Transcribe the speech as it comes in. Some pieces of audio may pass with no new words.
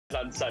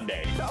on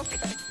Sunday. Okay.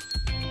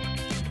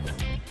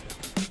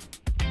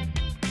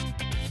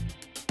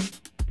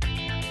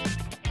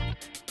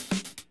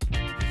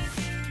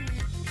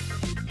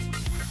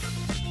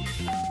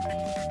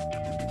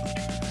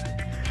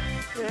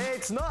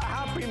 It's not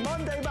Happy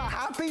Monday, but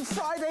Happy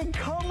Friday.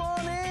 Come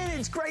on in.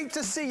 It's great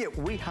to see you.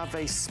 We have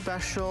a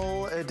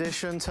special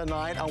edition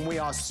tonight, and we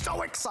are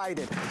so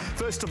excited.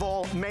 First of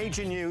all,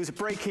 major news,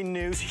 breaking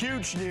news,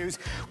 huge news.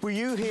 Were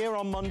you here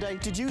on Monday?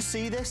 Did you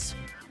see this?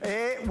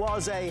 It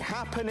was a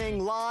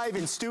happening live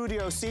in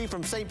Studio C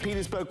from St.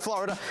 Petersburg,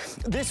 Florida.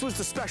 This was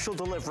the special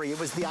delivery. It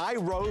was the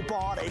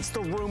iRobot, it's the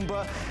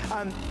Roomba.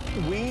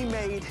 We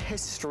made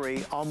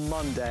history on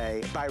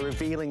Monday by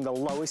revealing the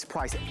lowest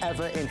price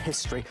ever in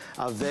history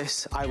of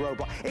this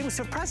iRobot. It was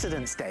for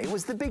President's Day, it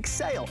was the big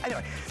sale.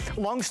 Anyway,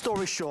 long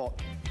story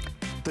short,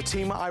 the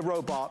team at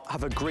iRobot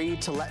have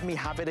agreed to let me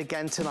have it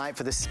again tonight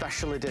for this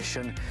special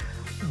edition.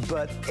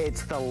 But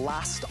it's the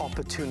last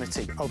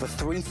opportunity. Over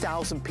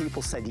 3,000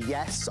 people said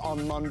yes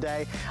on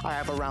Monday. I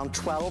have around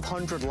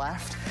 1,200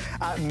 left.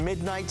 At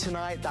midnight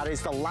tonight, that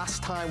is the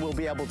last time we'll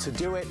be able to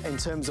do it in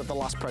terms of the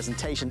last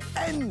presentation.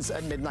 Ends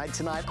at midnight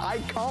tonight. I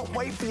can't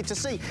wait for you to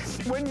see.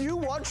 When you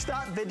watch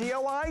that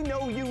video, I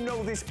know you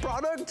know this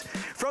product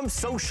from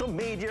social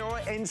media or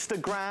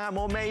Instagram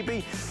or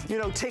maybe, you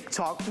know,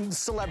 TikTok,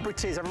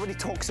 celebrities. Everybody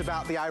talks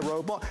about the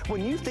iRobot.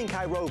 When you think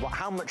iRobot,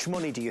 how much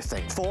money do you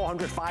think?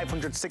 $400,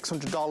 $500,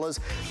 $600?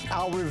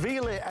 I'll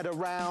reveal it at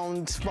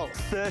around, well,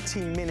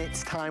 30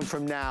 minutes time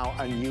from now,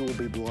 and you will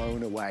be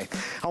blown away.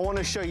 I want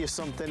to show you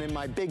something in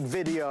my big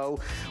video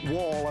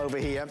wall over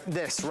here.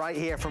 This right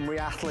here from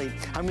Reathlete.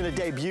 I'm going to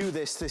debut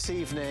this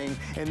evening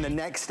in the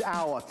next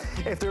hour.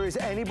 If there is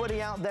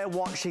anybody out there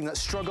watching that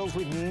struggles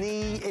with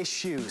knee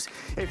issues,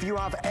 if you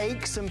have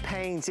aches and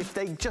pains, if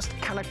they just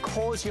kind of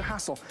cause you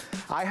hassle,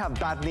 I have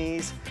bad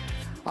knees.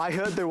 I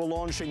heard they were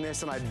launching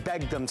this and I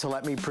begged them to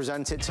let me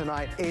present it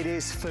tonight. It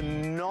is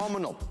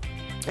phenomenal.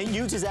 It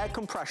uses air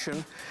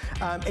compression.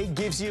 It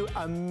gives you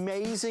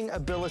amazing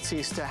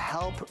abilities to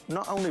help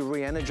not only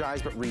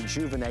re-energize, but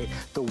rejuvenate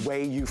the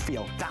way you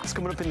feel. That's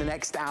coming up in the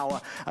next hour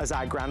as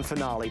our grand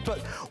finale.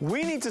 But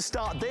we need to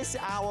start this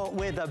hour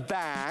with a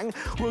bang.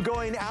 We're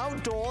going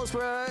outdoors.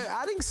 We're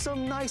adding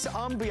some nice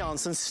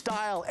ambiance and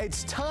style.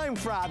 It's time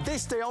for our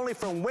This Day Only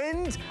from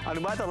Wind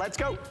and Weather. Let's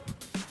go.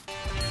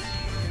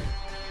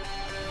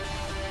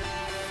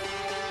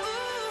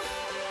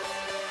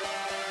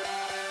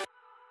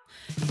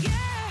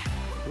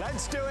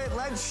 Let's do it.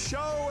 Let's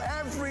show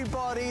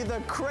everybody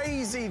the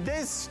crazy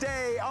this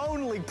day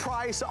only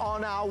price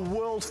on our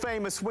world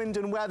famous wind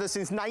and weather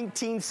since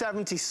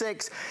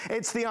 1976.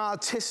 It's the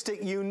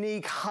artistic,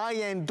 unique,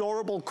 high-end,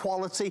 durable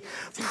quality,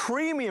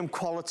 premium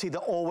quality that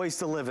always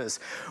delivers.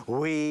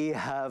 We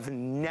have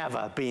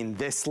never been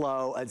this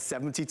low at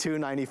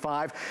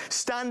 $72.95.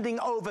 Standing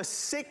over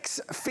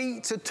 6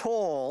 feet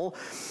tall,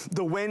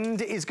 the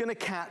wind is going to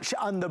catch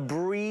and the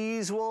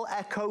breeze will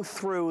echo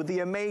through the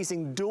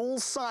amazing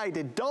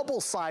dual-sided,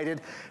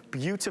 double-sided,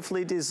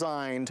 beautifully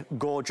designed,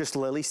 gorgeous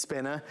Lily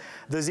spinner.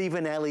 There's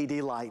even LED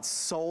lights,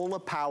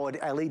 solar-powered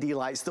LED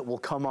lights that will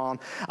come on.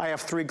 I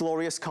have 3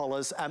 glorious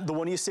colors. The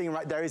one you're seeing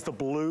right there is the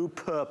blue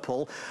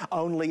purple.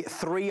 Only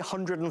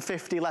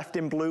 350 left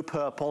in blue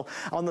purple.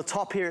 On the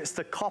top here, it's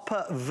the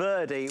copper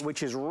verde,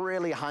 which is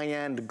really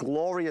high-end,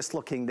 glorious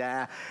looking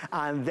there.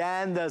 And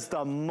then there's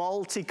the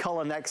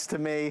multicolor next to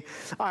me.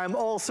 I'm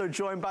also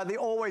joined by the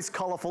always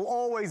colorful,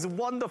 always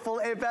wonderful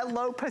Yvette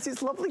Lopez.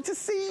 It's lovely to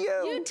see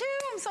you. You too.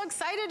 I'm so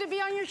excited to be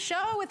on your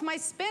show with my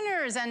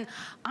spinners. And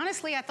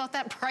honestly, I thought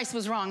that price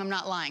was wrong. I'm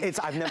not lying.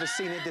 I've never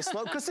seen it this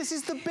low because this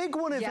is the big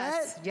one, Yvette.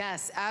 Yes,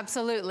 yes,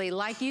 absolutely.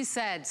 Like you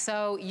said,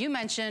 so you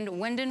mentioned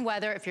wind and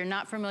weather. If you're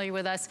not familiar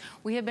with us,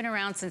 we have been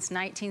around since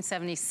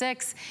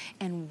 1976.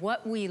 And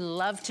what we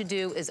love to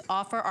do is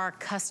offer our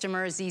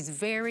customers these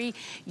very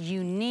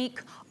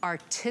unique,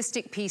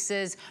 artistic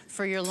pieces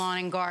for your lawn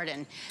and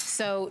garden.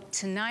 So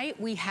tonight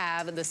we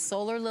have the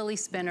Solar Lily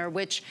Spinner,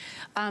 which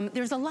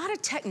there's a lot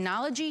of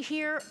technology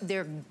here.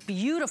 They're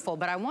beautiful,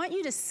 but I want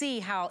you to see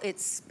how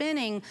it's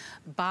spinning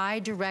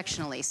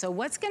bi-directionally. So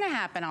what's gonna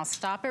happen, I'll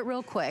stop it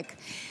real quick.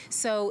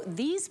 So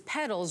these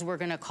pedals, we're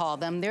gonna call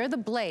them, they're the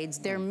blades.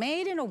 They're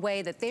made in a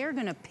way that they're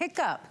gonna pick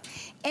up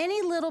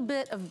any little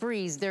bit of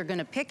breeze, they're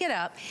gonna pick it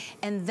up,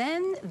 and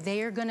then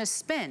they're gonna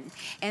spin.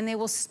 And they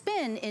will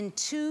spin in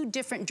 2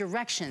 different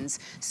directions.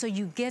 So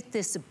you get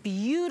this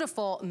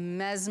beautiful,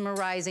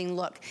 mesmerizing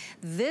look.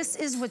 This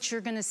is what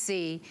you're gonna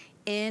see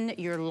in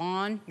your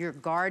lawn, your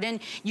garden.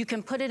 You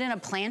can put it in a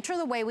planter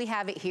the way we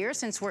have it here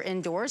since we're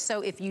indoors.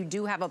 So if you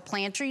do have a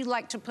planter you'd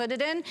like to put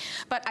it in,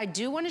 but I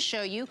do want to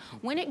show you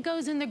when it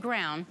goes in the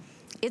ground,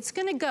 it's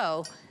gonna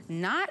go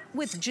not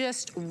with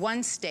just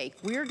one stake.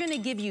 We're gonna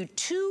give you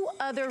 2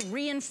 other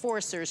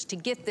reinforcers to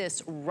get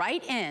this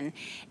right in.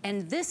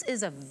 And this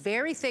is a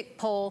very thick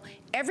pole.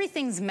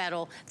 Everything's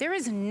metal. There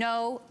is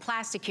no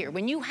plastic here.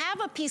 When you have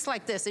a piece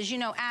like this, as you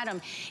know,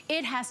 Adam,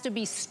 it has to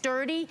be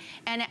sturdy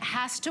and it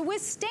has to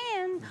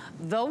withstand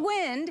the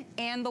wind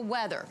and the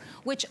weather,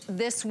 which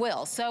this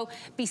will. So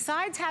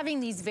besides having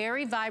these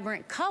very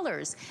vibrant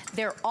colors,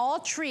 they're all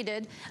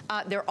treated,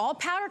 they're all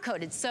powder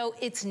coated, so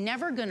it's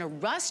never gonna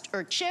rust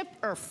or chip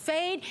or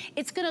fade.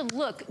 It's gonna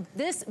look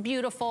this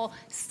beautiful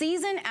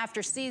season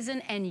after season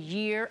and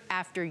year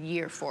after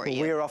year for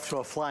you. We're off to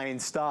a flying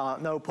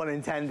start, no pun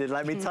intended.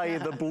 Let me tell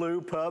you, the blue,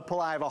 purple,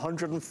 I have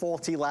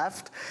 140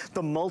 left.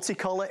 The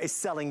multicolor is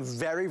selling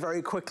very,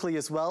 very quickly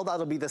as well.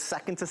 That'll be the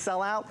second to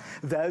sell out.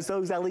 There's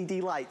those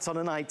LED lights on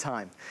a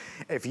nighttime.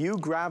 If you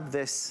grab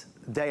this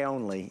day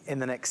only, in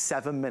the next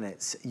 7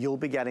 minutes, you'll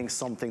be getting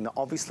something that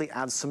obviously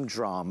adds some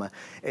drama,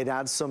 it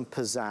adds some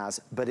pizzazz,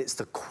 but it's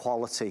the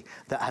quality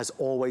that has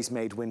always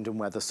made Wind and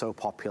Weather so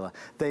popular.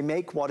 They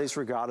make what is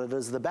regarded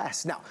as the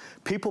best. Now,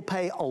 people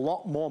pay a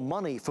lot more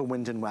money for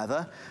Wind and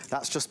Weather.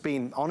 That's just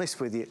being honest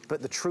with you,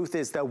 but the truth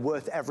is they're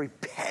worth every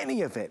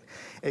penny of it.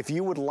 If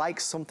you would like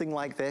something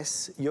like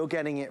this, you're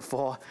getting it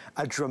for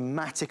a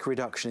dramatic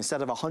reduction.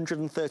 Instead of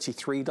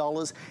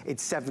 $133,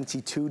 it's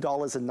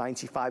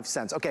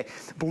 $72.95. Okay,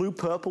 blue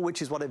purple,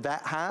 which is what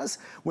Yvette has,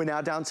 we're now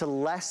down to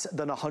less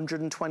than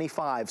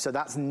 125, so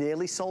that's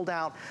nearly sold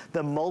out.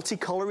 The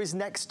multicolor is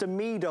next to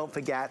me, don't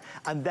forget,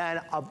 and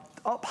then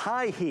up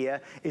high here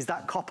is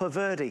that copper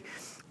verde.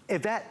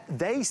 Yvette,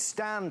 they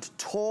stand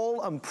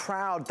tall and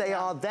proud. They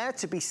are there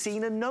to be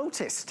seen and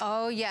noticed.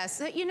 Oh,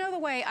 yes. You know the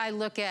way I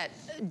look at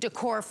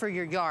decor for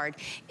your yard?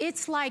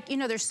 It's like, you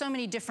know, there's so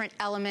many different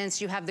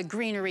elements. You have the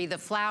greenery, the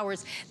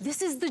flowers.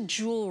 This is the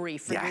jewelry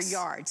for your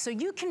yard. So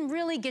you can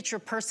really get your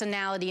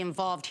personality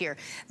involved here.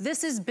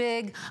 This is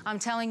big. I'm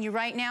telling you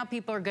right now,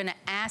 people are gonna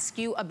ask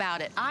you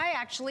about it. I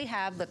actually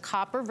have the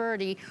copper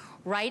verde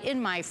right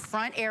in my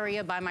front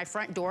area by my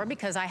front door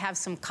because I have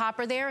some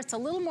copper there. It's a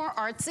little more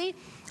artsy.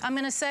 I'm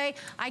gonna say,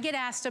 I get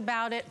asked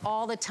about it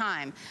all the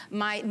time.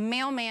 My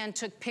mailman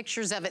took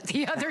pictures of it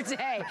the other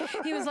day.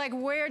 He was like,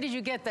 where did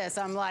you get this?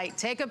 I'm like,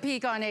 take a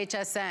peek on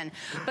HSN.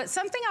 But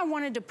something I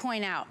wanted to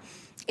point out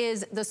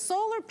is the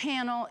solar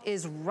panel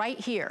is right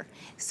here.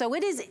 So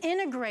it is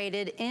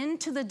integrated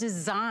into the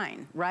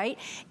design, right?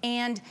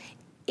 And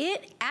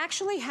it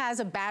actually has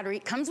a battery,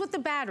 it comes with the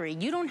battery.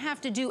 You don't have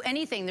to do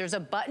anything. There's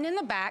a button in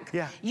the back.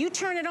 You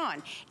turn it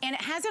on, and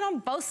it has it on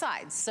both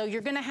sides. So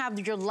you're gonna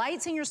have your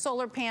lights and your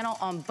solar panel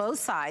on both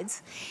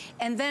sides.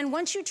 And then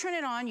once you turn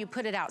it on, you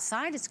put it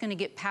outside, it's gonna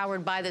get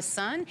powered by the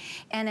sun.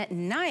 And at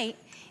night,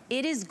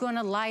 it is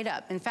gonna light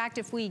up. In fact,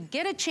 if we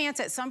get a chance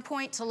at some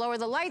point to lower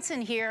the lights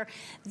in here,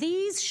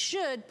 these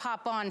should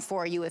pop on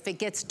for you if it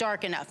gets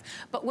dark enough.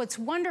 But what's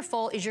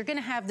wonderful is you're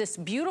gonna have this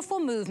beautiful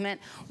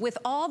movement with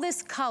all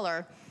this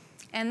color,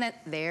 and then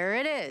there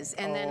it is.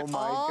 And then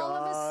all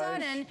of a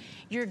sudden,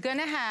 you're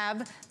gonna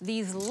have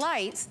these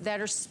lights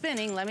that are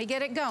spinning. Let me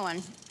get it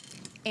going.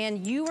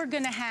 And you are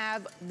gonna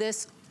have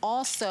this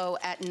also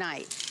at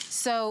night.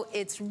 So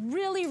it's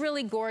really,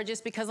 really gorgeous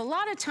because a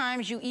lot of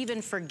times you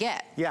even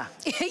forget.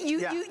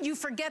 You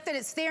forget that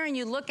it's there and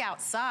you look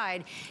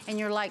outside and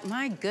you're like,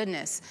 my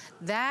goodness,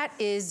 that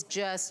is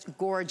just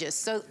gorgeous.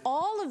 So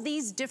all of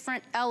these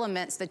different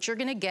elements that you're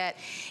gonna get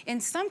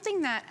in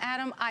something that,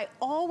 Adam, I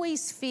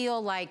always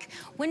feel like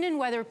Wind and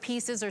Weather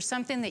pieces are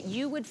something that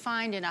you would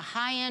find in a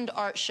high-end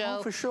art show.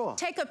 Oh, for sure.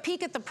 Take a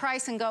peek at the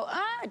price and go,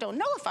 I don't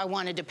know if I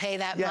wanted to pay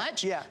that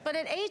much. But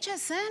at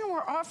HSN,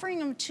 we're offering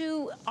them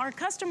to our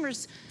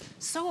customers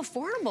so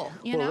affordable,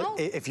 you know?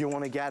 If you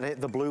want to get it,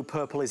 the blue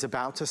purple is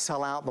about to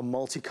sell out. The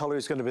multicolor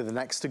is going to be the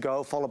next to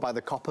go, followed by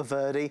the copper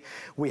verde.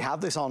 We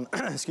have this on,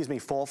 excuse me,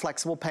 4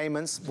 flexible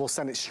payments. We'll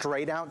send it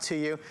straight out to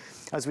you.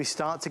 As we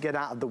start to get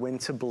out of the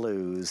winter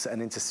blues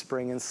and into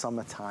spring and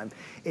summertime,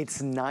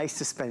 it's nice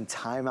to spend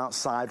time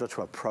outside or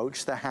to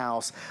approach the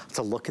house,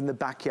 to look in the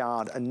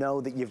backyard and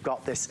know that you've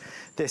got this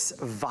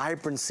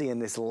vibrancy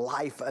and this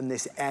life and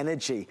this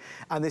energy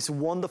and this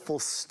wonderful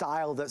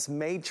style that's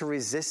made to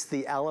resist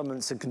the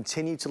elements and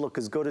continue to look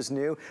as good as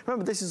new.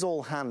 Remember, this is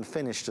all hand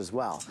finished as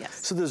well.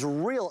 So there's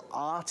real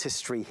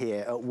artistry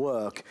here at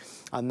work,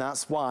 and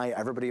that's why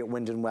everybody at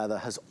Wind and Weather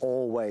has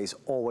always,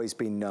 always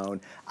been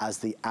known as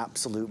the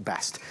absolute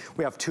best.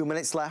 We have 2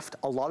 minutes left.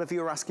 A lot of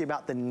you are asking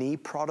about the knee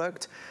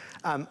product.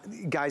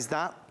 Guys,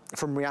 that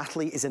from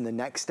Riatley is in the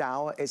next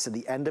hour. It's at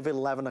the end of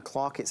 11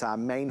 o'clock. It's our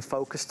main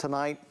focus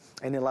tonight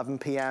in 11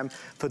 p.m.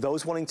 For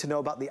those wanting to know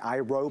about the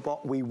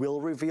iRobot, we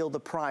will reveal the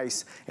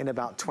price in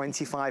about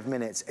 25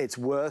 minutes. It's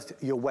worth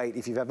your wait.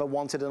 If you've ever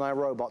wanted an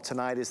iRobot,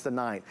 tonight is the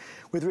night.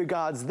 With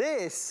regards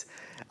this,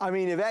 I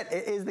mean, Yvette,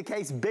 it is the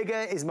case.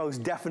 Bigger is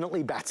most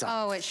definitely better.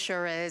 Oh, it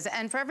sure is.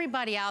 And for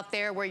everybody out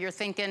there where you're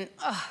thinking,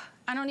 oh,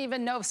 I don't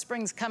even know if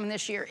spring's coming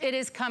this year. It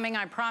is coming,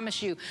 I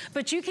promise you.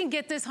 But you can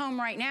get this home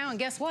right now, and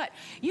guess what?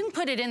 You can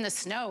put it in the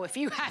snow if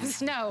you have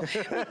snow,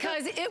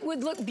 because it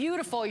would look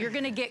beautiful. You're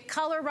gonna get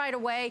color right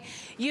away.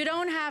 You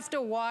don't have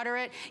to water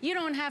it. You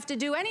don't have to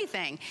do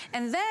anything.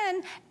 And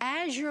then,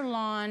 as your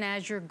lawn,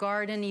 as your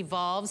garden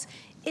evolves,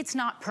 it's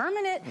not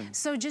permanent,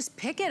 so just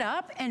pick it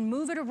up and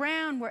move it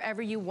around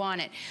wherever you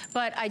want it.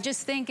 But I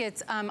just think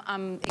it's,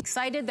 I'm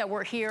excited that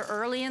we're here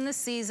early in the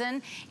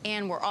season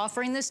and we're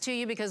offering this to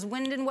you because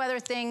wind and weather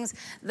things,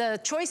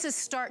 the choices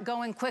start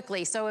going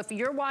quickly. So if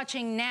you're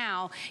watching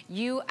now,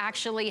 you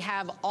actually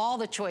have all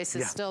the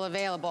choices still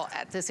available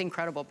at this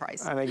incredible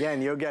price. And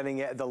again, you're getting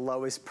it at the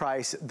lowest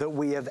price that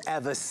we have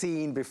ever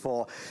seen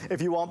before.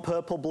 If you want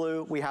purple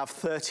blue, we have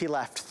 30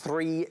 left,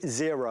 30.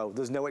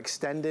 There's no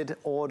extended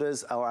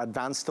orders or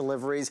advanced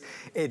deliveries.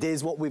 It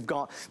is what we've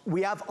got.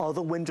 We have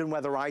other wind and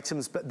weather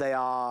items, but they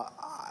are,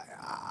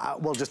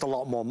 well, just a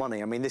lot more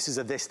money. I mean, this is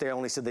a this day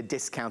only, so they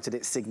discounted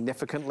it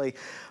significantly.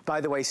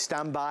 By the way,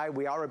 stand by.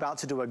 We are about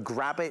to do a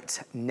grab it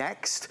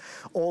next.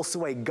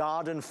 Also a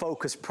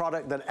garden-focused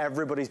product that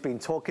everybody's been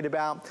talking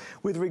about.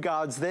 With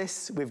regards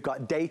this, we've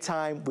got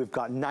daytime, we've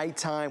got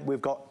nighttime,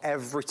 we've got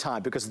every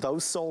time, because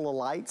those solar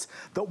lights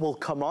that will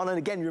come on, and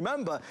again,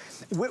 remember,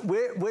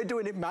 we're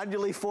doing it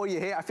manually for you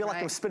here. I feel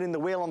like I'm spinning the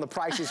wheel on The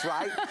Price is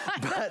Right.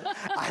 But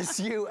as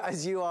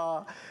you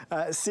are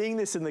seeing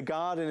this in the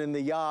garden, in the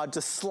yard,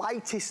 the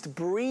slightest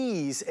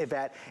breeze,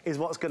 Yvette, is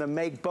what's going to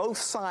make both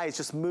sides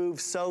just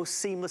move so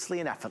seamlessly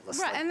and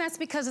effortlessly. Right, and that's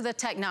because of the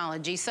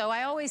technology. So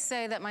I always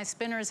say that my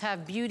spinners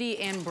have beauty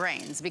and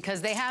brains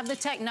because they have the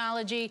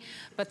technology,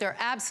 but they're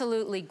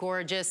absolutely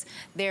gorgeous.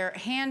 They're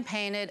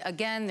hand-painted.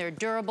 Again, they're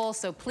durable,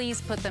 so please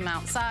put them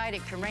outside.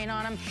 It can rain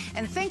on them.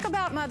 And think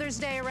about Mother's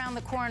Day around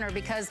the corner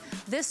because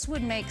this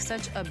would make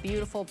such a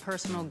beautiful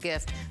personal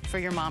gift for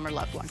your mom or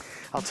loved one.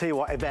 I'll tell you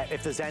what, Yvette,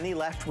 if there's any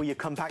left, will you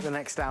come back the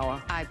next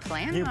hour? I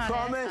plan on it. You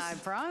promise? I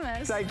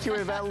promise. Thank you,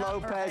 Yvette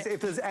Lopez. Right. If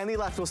there's any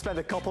left, we'll spend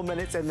a couple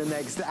minutes in the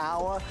next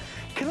hour.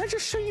 Can I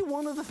just show you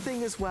one other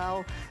thing as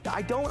well?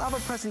 I don't have a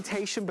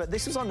presentation, but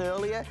this was on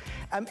earlier.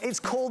 It's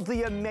called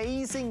the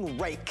Amazing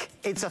Rake.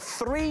 It's a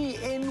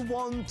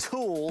 3-in-1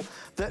 tool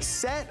that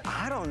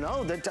I don't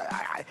know,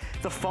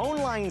 the phone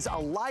lines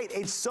are light.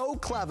 It's so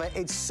clever,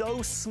 it's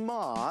so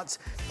smart.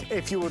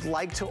 If you would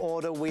like to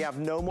order, we have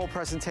no more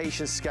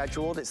presentations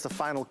scheduled. It's the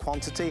final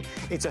quantity.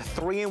 It's a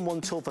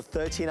 3-in-1 tool for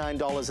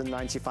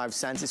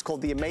 $39.95. It's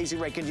called the Amazing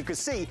Rake, and you can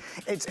see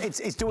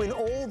it's doing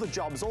all the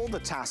jobs, all the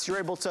tasks. You're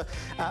able to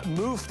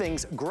move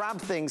things, grab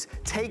things,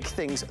 take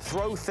things,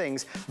 throw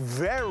things.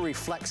 Very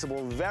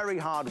flexible, very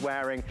hard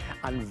wearing,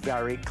 and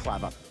very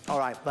clever. All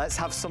right, let's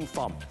have some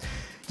fun.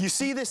 You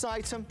see this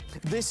item?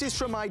 This is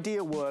from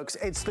IdeaWorks.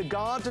 It's the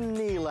garden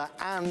kneeler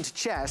and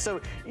chair.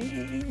 So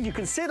you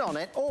can sit on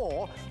it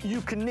or you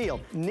can kneel.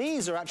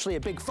 Knees are actually a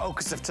big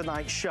focus of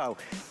tonight's show.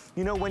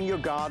 You know, when you're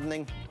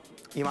gardening,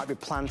 you might be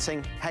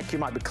planting, heck, you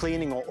might be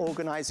cleaning or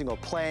organizing or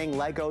playing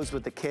Legos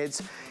with the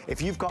kids.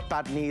 If you've got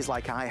bad knees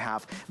like I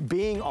have,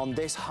 being on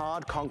this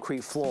hard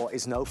concrete floor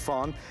is no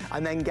fun,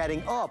 and then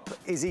getting up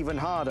is even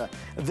harder.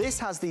 This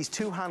has these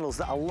two handles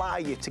that allow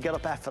you to get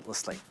up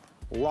effortlessly.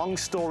 Long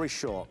story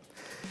short,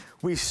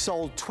 we've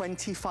sold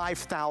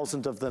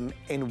 25,000 of them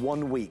in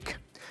 1 week.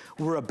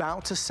 We're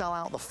about to sell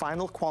out the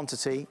final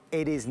quantity.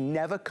 It is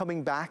never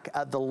coming back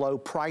at the low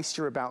price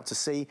you're about to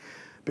see,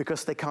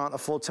 because they can't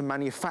afford to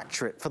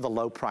manufacture it for the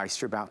low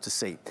price you're about to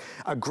see.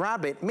 A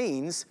grab it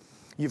means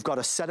you've got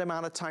a set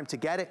amount of time to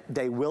get it.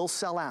 They will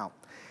sell out.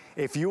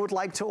 If you would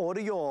like to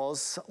order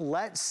yours,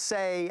 let's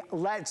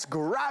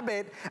grab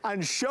it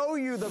and show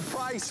you the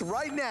price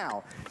right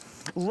now.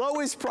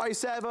 Lowest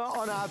price ever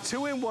on our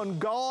 2-in-1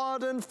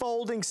 garden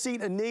folding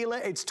seat and kneeler.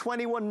 It's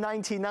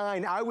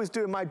 $21.99. I was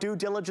doing my due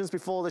diligence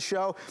before the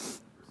show.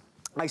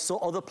 I saw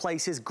other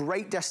places,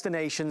 great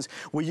destinations,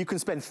 where you can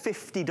spend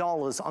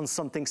 $50 on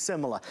something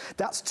similar.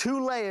 That's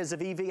 2 layers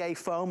of EVA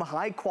foam,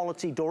 high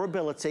quality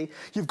durability.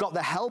 You've got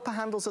the helper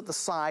handles at the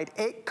side.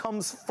 It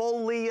comes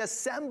fully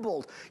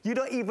assembled. You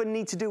don't even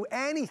need to do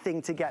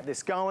anything to get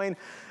this going.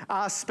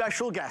 Our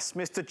special guest,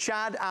 Mr.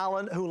 Chad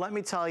Allen, who, let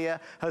me tell you,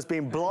 has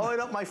been blowing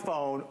up my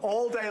phone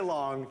all day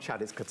long.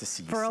 Chad, it's good to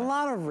see you, For a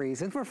lot of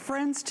reasons. We're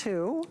friends,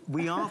 too.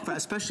 We are,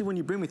 especially when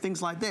you bring me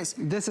things like this.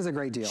 This is a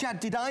great deal. Chad,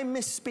 did I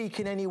misspeak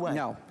in any way?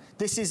 No.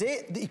 This is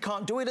it? You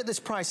can't do it at this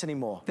price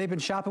anymore? They've been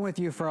shopping with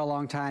you for a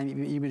long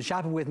time. You've been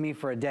shopping with me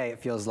for a day, it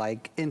feels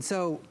like. And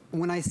so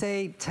when I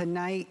say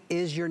tonight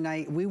is your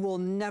night, we will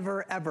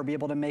never, ever be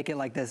able to make it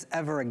like this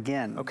ever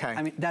again. Okay.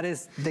 I mean, that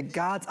is the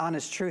God's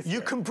honest truth. You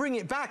can bring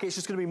it back, it's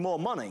just gonna be more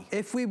money.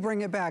 If we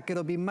bring it back,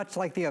 it'll be much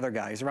like the other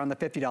guys, around the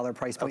 $50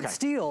 price point. Okay.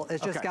 Steel has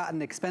just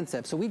gotten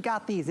expensive. So we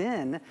got these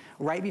in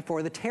right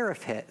before the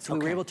tariff hit. So we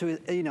were able to,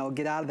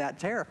 get out of that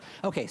tariff.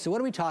 Okay, so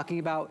what are we talking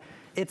about?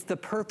 It's the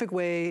perfect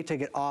way to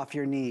get off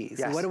your knees.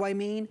 Yes. What do I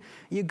mean?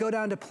 You go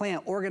down to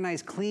plant,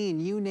 organize, clean,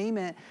 you name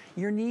it.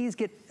 Your knees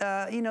get,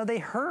 they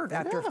hurt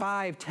after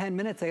 5-10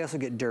 minutes. They also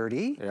get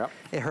dirty. Yep.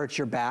 It hurts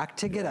your back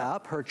to get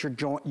up, hurts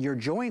your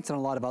joints and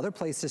a lot of other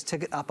places to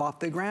get up off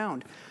the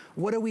ground.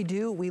 What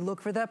do? We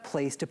look for that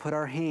place to put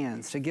our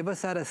hands, to give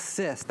us that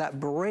assist, that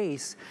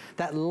brace,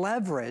 that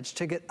leverage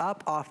to get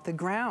up off the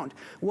ground.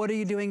 What are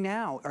you doing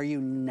now? Are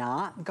you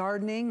not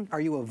gardening?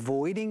 Are you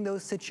avoiding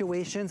those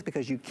situations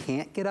because you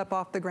can't get up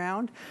off the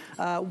ground?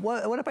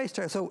 What if I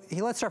start, so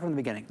let's start from the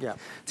beginning. Yeah.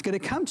 It's gonna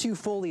come to you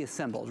fully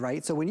assembled,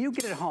 right? So when you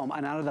get it home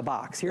and out of the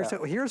box, here's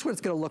what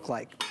it's gonna look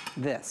like,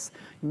 this.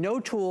 No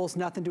tools,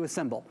 nothing to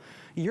assemble.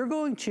 You're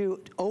going to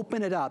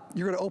open it up.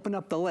 You're gonna open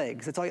up the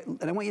legs. That's all,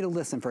 and I want you to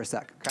listen for a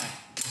sec. Okay.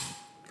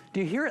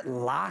 Do you hear it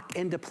lock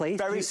into place?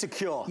 Very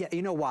secure. Yeah,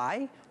 you know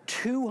why?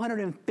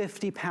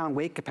 250-pound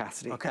weight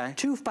capacity. Okay.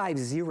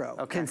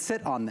 250 can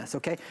sit on this,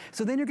 okay?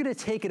 So then you're gonna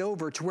take it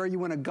over to where you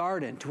wanna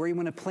garden, to where you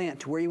wanna plant,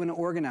 to where you wanna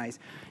organize.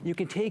 You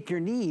can take your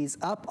knees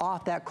up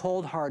off that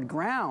cold, hard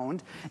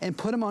ground and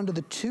put them onto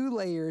the 2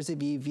 layers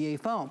of EVA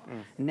foam.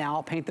 Now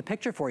I'll paint the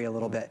picture for you a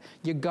little bit.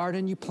 You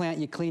garden, you plant,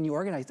 you clean, you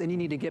organize, and you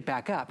need to get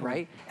back up,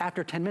 right?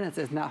 After 10 minutes,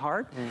 isn't that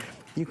hard?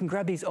 You can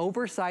grab these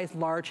oversized,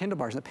 large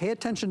handlebars. Now pay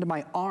attention to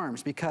my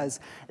arms because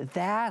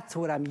that's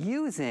what I'm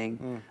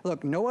using.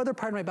 Look, no other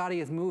part of my body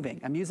is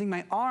moving. I'm using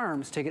my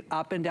arms to get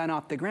up and down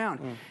off the ground.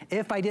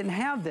 If I didn't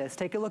have this,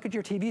 take a look at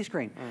your TV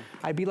screen.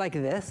 I'd be like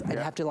this. I'd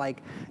have to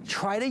like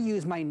try to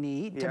use my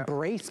knee to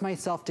brace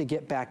myself to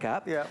get back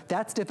up.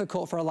 That's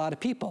difficult for a lot of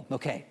people.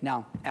 Okay,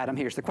 now, Adam,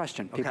 here's the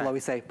question. People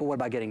always say, but what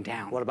about getting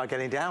down? What about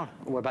getting down?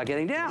 What about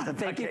getting down?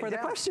 Thank you for the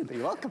question.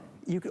 You're welcome.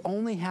 You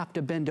only have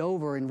to bend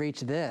over and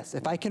reach this.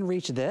 If I can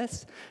reach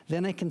this,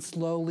 then I can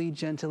slowly,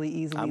 gently,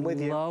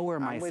 easily lower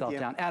myself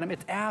down. Adam,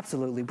 it's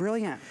absolutely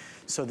brilliant.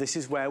 So this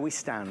is where we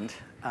stand.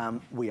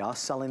 We are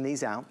selling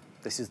these out.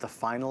 This is the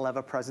final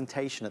ever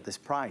presentation at this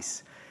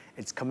price.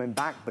 It's coming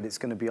back, but it's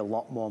going to be a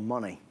lot more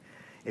money.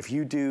 If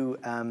you do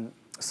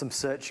some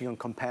searching and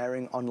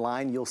comparing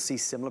online, you'll see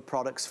similar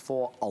products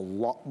for a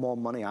lot more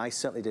money. I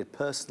certainly did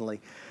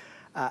personally.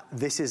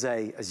 This is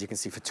as you can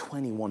see, for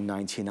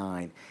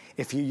 $21.99.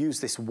 If you use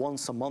this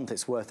once a month,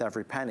 it's worth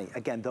every penny.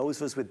 Again, those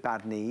of us with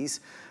bad knees,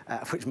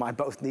 which my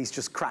both knees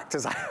just cracked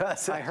as I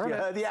heard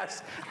it.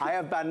 Yes, I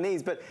have bad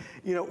knees. But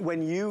you know,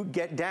 when you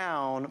get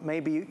down,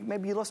 maybe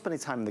you love spending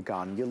time in the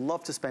garden. You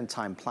love to spend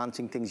time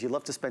planting things. You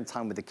love to spend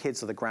time with the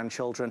kids or the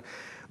grandchildren.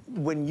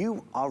 When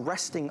you are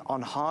resting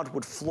on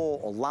hardwood floor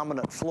or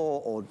laminate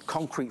floor or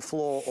concrete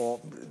floor or,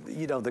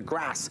 you know, the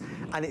grass,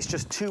 and it's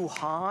just too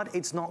hard,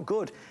 it's not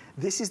good.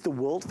 This is the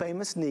world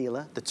famous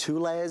kneeler, the 2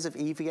 layers of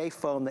EVA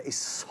foam that is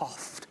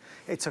soft.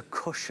 It's a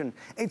cushion.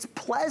 It's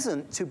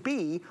pleasant to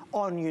be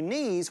on your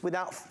knees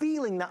without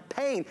feeling that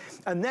pain.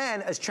 And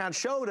then, as Chad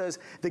showed us,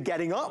 the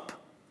getting up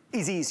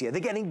is easier.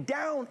 The getting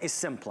down is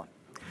simpler.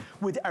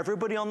 With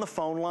everybody on the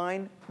phone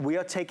line, we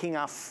are taking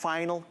our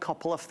final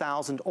couple of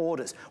thousand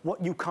orders.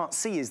 What you can't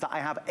see is that I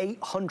have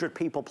 800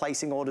 people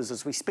placing orders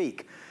as we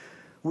speak.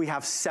 We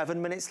have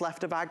 7 minutes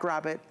left of our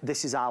grab it.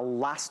 This is our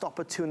last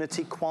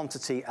opportunity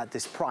quantity at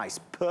this price.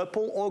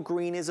 Purple or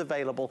green is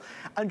available.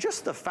 And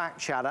just the fact,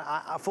 Chad,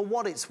 for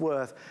what it's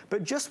worth,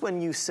 but just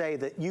when you say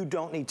that you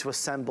don't need to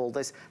assemble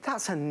this,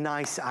 that's a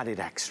nice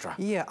added extra.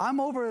 Yeah, I'm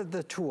over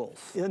the tools.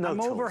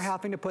 I'm over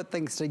having to put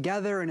things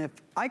together, and if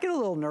I get a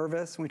little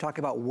nervous when we talk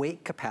about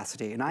weight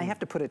capacity, and I have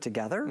to put it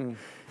together,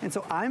 and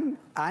so I'm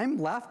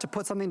left to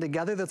put something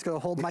together that's gonna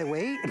hold my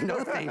weight.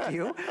 No, thank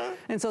you.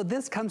 And so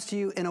this comes to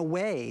you in a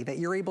way that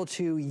you're able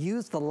to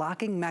use the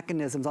locking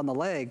mechanisms on the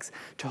legs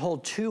to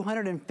hold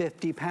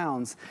 250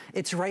 pounds.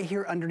 It's right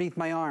here underneath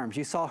my arms.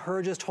 You saw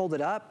her just hold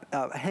it up,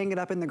 hang it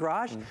up in the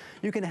garage.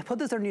 You can put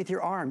this underneath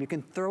your arm. You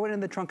can throw it in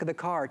the trunk of the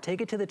car, take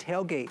it to the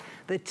tailgate,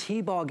 the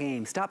t-ball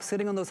game. Stop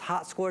sitting on those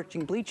hot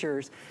scorching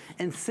bleachers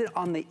and sit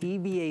on the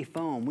EVA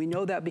foam. We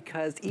know that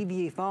because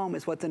EVA foam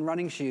is what's in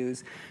running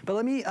shoes. But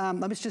let me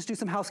just do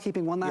some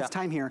housekeeping one last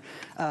time here.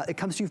 It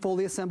comes to you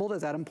fully assembled,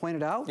 as Adam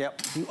pointed out.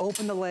 You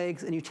open the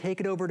legs and you take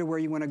it over to where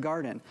you want to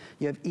garden.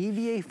 You have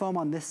EVA foam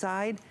on this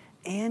side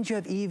and you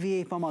have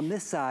EVA foam on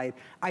this side.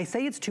 I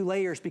say it's 2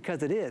 layers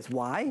because it is.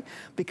 Why?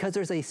 Because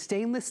there's a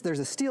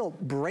steel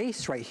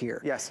brace right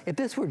here. Yes. If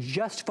this were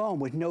just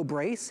foam with no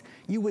brace,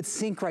 you would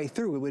sink right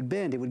through. It would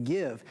bend, it would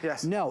give.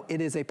 Yes. No,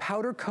 it is a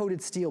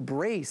powder-coated steel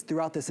brace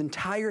throughout this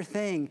entire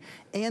thing,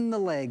 and the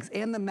legs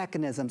and the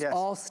mechanisms,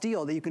 all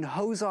steel that you can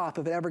hose off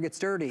if it ever gets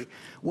dirty.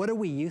 What are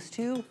we used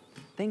to?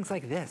 Things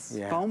like this,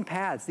 foam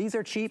pads. These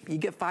are cheap. You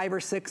get 5 or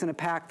 6 in a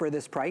pack for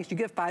this price. You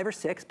get 5 or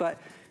 6, but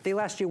they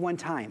last you one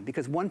time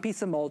because one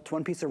piece of mulch,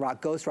 one piece of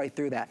rock goes right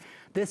through that.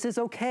 This is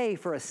okay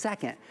for a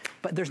second,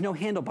 but there's no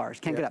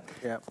handlebars. Can't get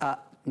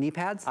up. Knee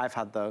pads. I've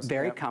had those.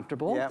 Very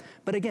comfortable.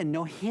 But again,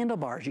 no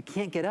handlebars. You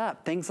can't get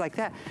up. Things like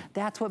that.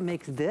 That's what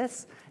makes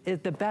this is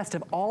the best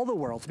of all the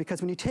worlds,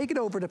 because when you take it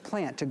over to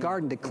plant, to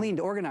garden, to clean,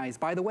 to organize,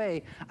 by the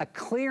way, a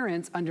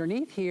clearance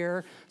underneath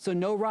here, so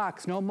no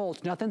rocks, no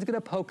mulch, nothing's gonna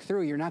poke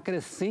through. You're not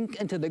gonna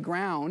sink into the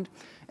ground.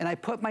 And I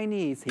put my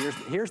knees,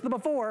 here's the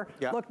before.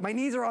 Look, my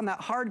knees are on that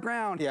hard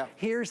ground.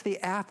 Here's the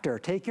after.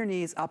 Take your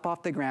knees up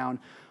off the ground.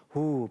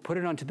 Ooh, put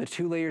it onto the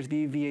 2 layers of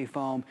EVA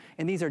foam,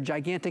 and these are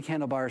gigantic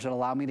handlebars that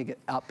allow me to get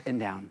up and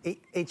down.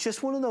 It's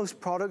just one of those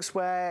products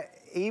where,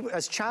 even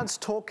as Chad's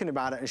talking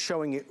about it and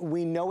showing it,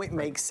 we know it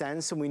makes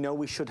sense and we know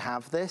we should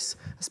have this,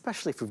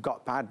 especially if we've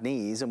got bad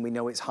knees and we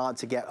know it's hard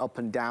to get up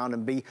and down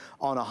and be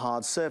on a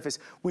hard surface.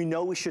 We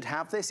know we should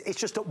have this. It's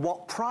just at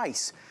what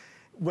price?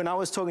 When I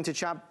was talking to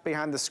Chad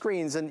behind the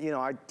screens, and you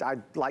know,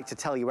 I'd like to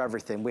tell you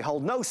everything. We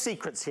hold no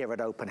secrets here at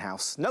Open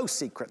House. No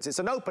secrets. It's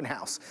an open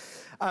house.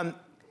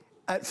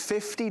 At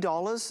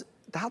 $50,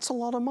 that's a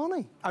lot of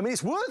money. I mean,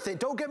 it's worth it.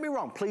 Don't get me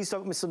wrong. Please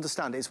don't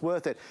misunderstand. It's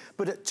worth it.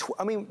 But at,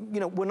 I mean, you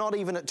know, we're not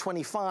even at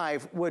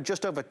 25. We're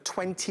just over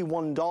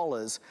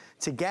 $21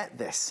 to get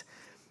this.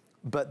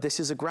 But this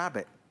is a grab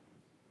it.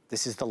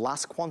 This is the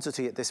last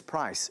quantity at this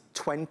price.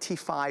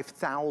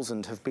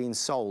 25,000 have been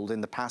sold in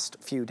the past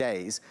few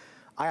days.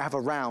 I have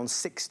around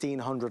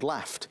 1,600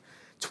 left.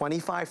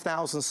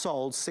 25,000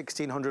 sold,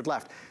 1,600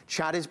 left.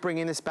 Chad is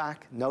bringing this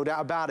back, no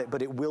doubt about it,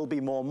 but it will be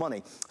more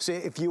money. So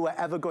if you were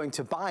ever going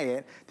to buy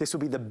it, this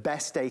will be the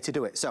best day to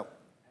do it. So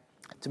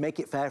to make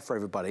it fair for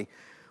everybody,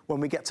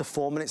 when we get to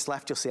 4 minutes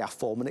left, you'll see our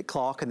 4-minute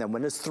clock, and then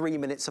when there's 3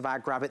 minutes of our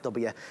grab it, there'll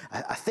be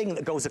a thing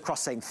that goes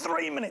across saying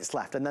 3 minutes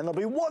left, and then there'll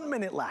be 1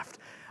 minute left.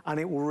 And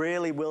it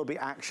really will be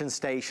action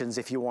stations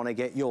if you want to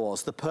get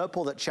yours. The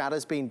purple that Chad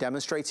has been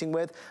demonstrating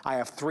with, I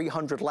have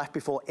 300 left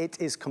before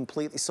it is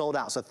completely sold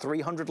out, so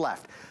 300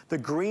 left. The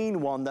green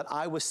one that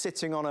I was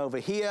sitting on over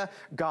here,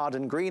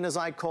 garden green as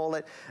I call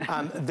it,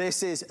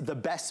 this is the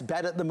best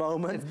bet at the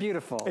moment. It's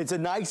beautiful. It's a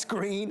nice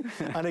green,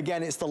 and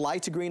again, it's the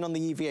lighter green on the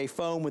EVA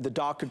foam with the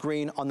darker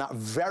green on that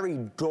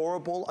very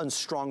durable and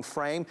strong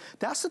frame.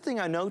 That's the thing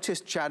I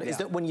noticed, Chad, is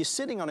that when you're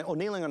sitting on it or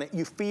kneeling on it,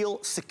 you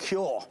feel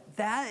secure.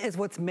 That is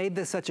what's made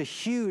this such a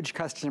huge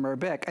customer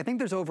pick. I think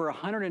there's over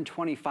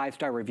 120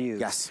 5-star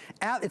reviews. Yes.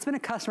 It's been a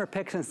customer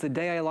pick since the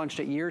day I launched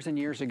it years and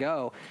years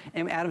ago.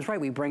 And Adam's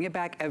right, we bring it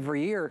back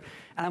every year.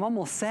 And I'm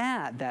almost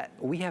sad that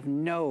we have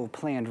no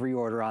planned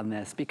reorder on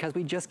this because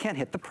we just can't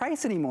hit the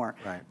price anymore.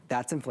 Right.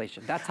 That's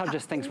inflation. That's how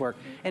just things work.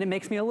 And it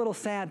makes me a little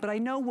sad, but I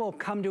know we'll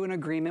come to an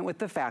agreement with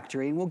the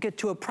factory and we'll get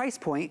to a price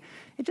point.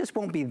 It just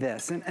won't be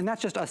this. And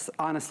that's just us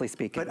honestly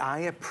speaking. But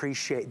I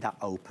appreciate that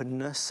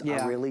openness.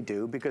 I really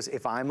do, because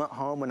if I'm at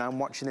home and I'm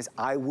watching this,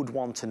 I would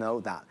want to know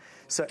that.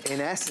 So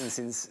in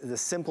essence, the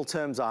simple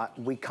terms are,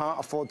 we can't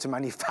afford to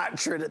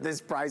manufacture it at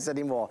this price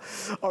anymore.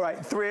 All right,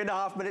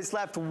 3.5 minutes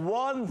left,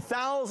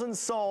 1,000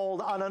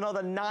 sold, and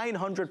another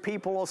 900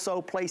 people or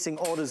so placing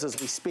orders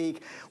as we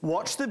speak.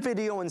 Watch the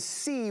video and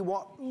see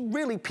what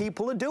really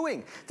people are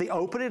doing. They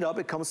open it up,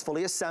 it comes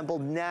fully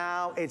assembled.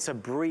 Now it's a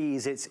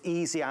breeze, it's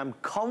easy. I'm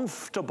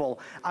comfortable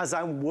as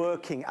I'm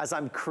working, as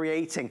I'm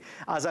creating,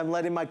 as I'm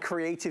letting my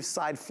creative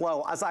side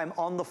flow, as I'm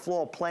on the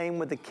floor playing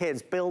with the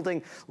kids,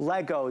 building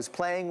Legos,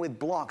 playing with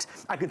blocks.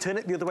 I can turn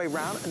it the other way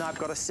around and I've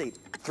got a seat.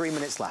 3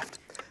 minutes left.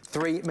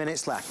 3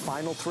 minutes left,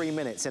 final 3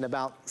 minutes. In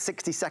about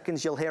 60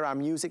 seconds, you'll hear our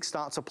music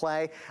start to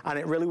play, and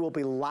it really will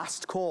be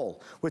last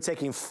call. We're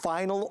taking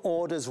final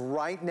orders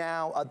right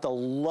now at the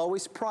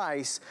lowest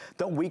price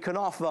that we can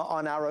offer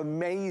on our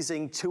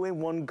amazing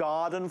 2-in-1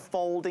 garden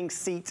folding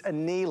seat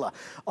and kneeler.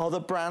 Other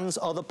brands,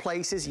 other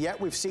places, yet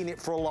we've seen it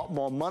for a lot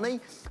more money,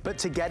 but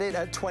to get it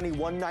at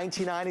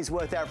 $21.99 is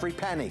worth every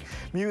penny.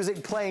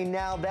 Music playing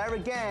now, there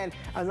again,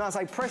 and as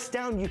I press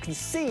down, you can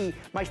see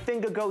my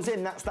finger goes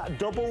in. That's that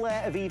double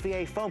layer of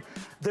EVA foam.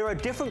 There are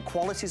different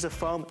qualities of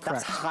foam.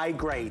 That's high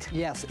grade.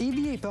 Yes,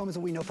 EVA foam is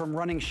what we know from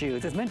running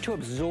shoes. It's meant to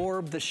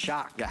absorb the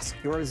shock. Yes.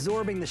 You're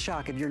absorbing the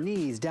shock of your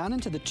knees down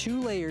into the 2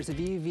 layers of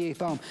EVA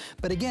foam.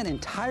 But again,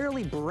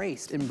 entirely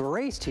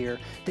embraced here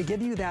to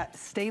give you that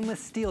stainless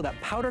steel, that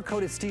powder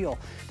coated steel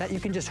that you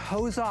can just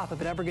hose off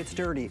if it ever gets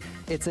dirty.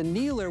 It's a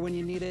kneeler when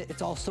you need it.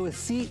 It's also a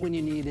seat when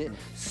you need it.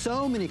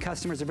 So many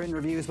customers have written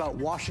reviews about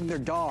washing their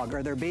dog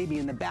or their baby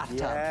in the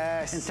bathtub.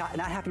 Yes. And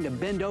not having to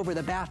bend over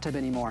the bathtub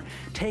anymore.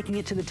 Taking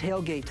it to the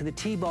tailgate, to the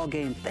T-ball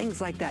game, things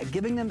like that.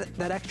 Giving them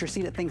that extra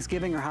seat at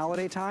Thanksgiving or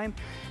holiday time.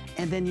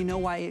 And then you know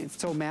why it's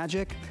so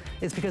magic?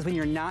 It's because when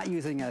you're not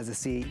using it as a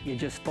seat, you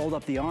just fold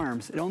up the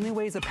arms. It only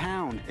weighs a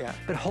pound,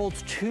 but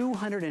holds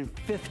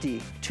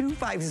 250.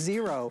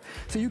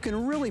 So you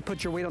can really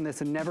put your weight on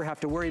this and never have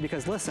to worry,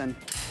 because listen,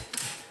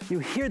 you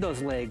hear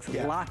those legs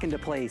lock into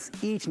place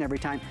each and every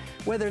time.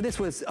 Whether this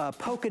was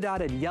polka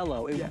dotted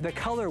yellow, the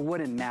color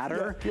wouldn't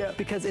matter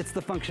because it's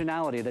the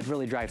functionality that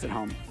really drives it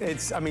home.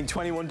 It's, I mean,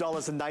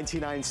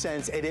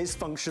 $21.99. It is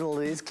functional,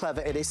 it is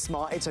clever, it is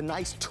smart. It's a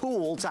nice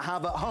tool to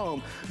have at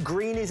home.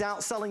 Green is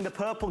outselling the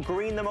purple.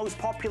 Green the most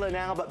popular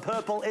now, but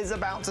purple is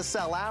about to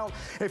sell out.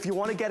 If you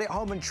want to get it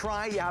home and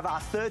try, you have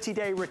our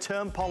 30-day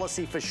return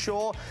policy for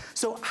sure.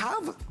 So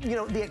have, you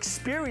know, the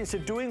experience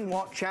of doing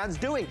what Chad's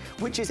doing,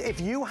 which is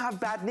if you have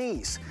bad knees,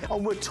 knees.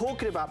 And we're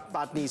talking about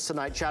bad knees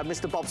tonight, Chad.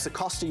 Mr. Bob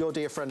Sacosta, your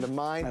dear friend of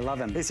mine. I love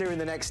him. Is here in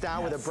the next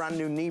hour with a brand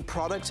new knee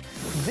product.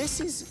 This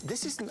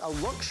isn't a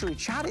luxury,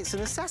 Chad. It's a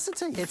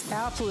necessity. It's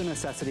absolutely a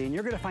necessity, and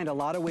you're going to find a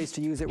lot of ways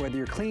to use it, whether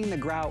you're cleaning the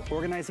grout,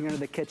 organizing under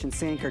the kitchen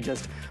sink, or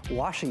just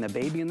washing the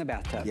baby in the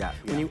bathtub.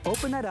 When you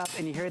open that up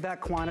and you hear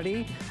that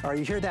quantity, or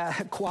you hear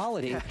that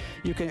quality,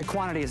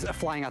 quantity is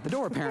flying out the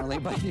door apparently,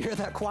 but you hear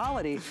that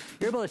quality,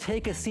 you're able to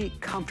take a seat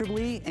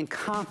comfortably and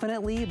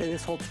confidently that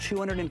this holds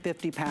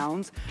 250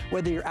 pounds,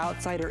 whether you're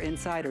outside or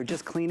inside or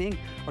just cleaning,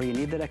 or you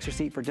need that extra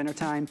seat for dinner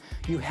time,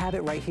 you have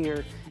it right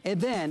here. And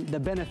then the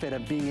benefit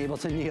of being able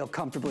to kneel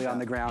comfortably on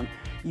the ground,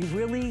 you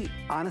really,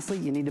 honestly,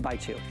 you need to buy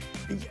two.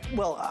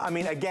 Well, I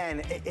mean,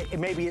 again,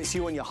 maybe it's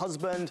you and your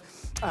husband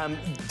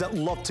that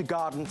love to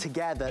garden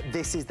together.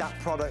 This is that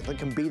product that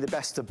can be the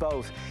best of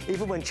both.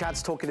 Even when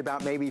Chad's talking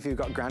about maybe if you've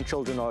got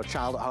grandchildren or a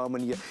child at home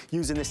and you're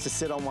using this to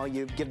sit on while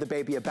you give the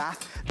baby a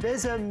bath,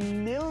 there's a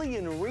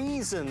million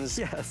reasons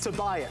to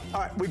buy it.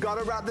 All right, we got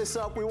to wrap this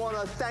up. We want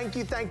to thank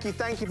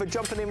you for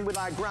jumping in with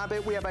our Grab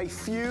It. We have a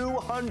few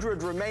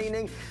hundred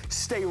remaining.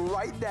 Stay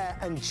right there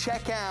and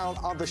check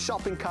out on the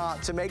shopping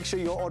cart to make sure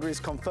your order is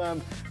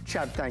confirmed.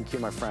 Chad, thank you,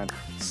 my friend.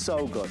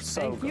 So good,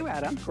 so good. Thank you,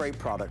 Adam. Great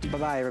product.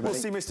 Bye-bye, everybody.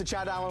 We'll see Mr.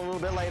 Chad Allen a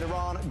little bit later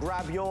on.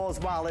 Grab yours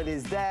while it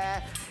is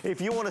there.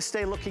 If you want to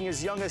stay looking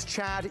as young as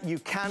Chad, you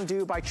can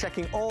do by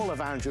checking all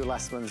of Andrew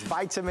Lessman's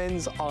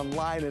vitamins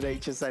online at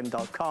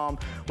hsn.com.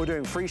 We're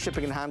doing free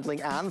shipping and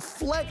handling and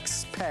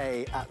flex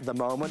pay at the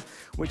moment,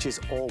 which is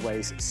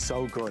always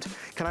so good.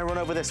 Can I run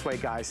over this way,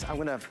 guys? I'm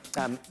going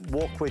to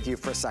walk with you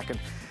for a second.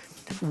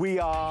 We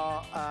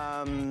are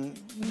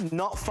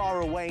not far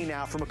away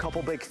now from a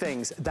couple big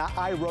things. That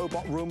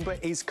iRobot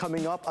Roomba is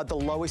coming up at the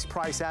lowest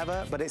price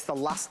ever, but it's the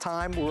last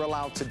time we're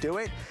allowed to do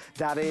it.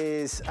 That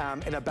is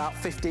in about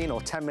 15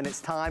 or 10 minutes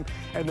time.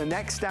 In the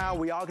next hour,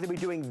 we are going to be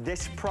doing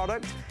this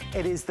product.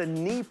 It is the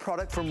knee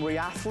product from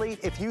Reathlete.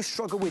 If you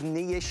struggle with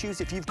knee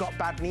issues, if you've got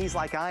bad knees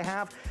like I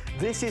have,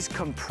 this is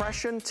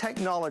compression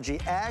technology,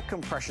 air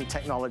compression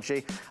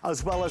technology,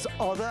 as well as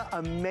other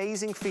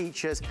amazing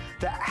features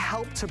that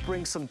help to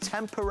bring some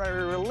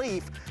temporary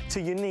relief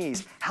to your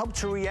knees, help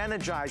to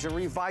re-energize and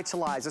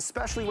revitalize,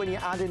 especially when you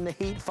add in the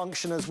heat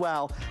function as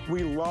well.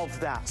 We love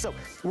that. So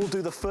we'll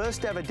do the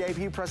first ever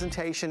debut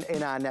presentation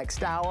in our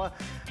next hour.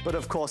 But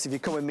of course, if you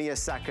come with me a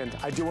second,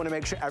 I do want to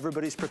make sure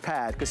everybody's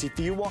prepared, because if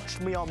you watched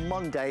me on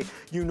Monday,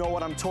 you know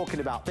what I'm talking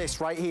about. This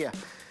right here.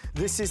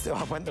 This is,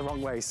 I went the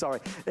wrong way, sorry.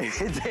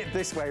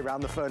 This way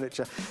around the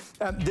furniture.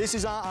 This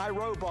is our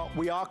iRobot.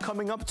 We are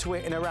coming up to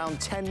it in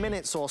around 10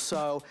 minutes or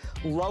so.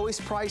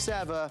 Lowest price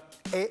ever.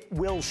 It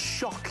will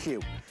shock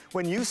you.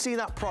 When you see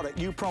that product,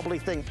 you probably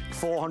think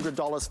 $400,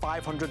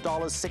 $500,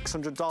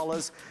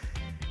 $600.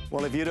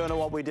 Well, if you don't know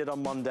what we did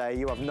on Monday,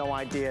 you have no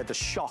idea the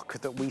shock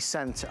that we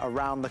sent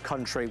around the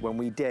country when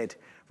we did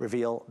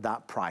reveal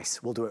that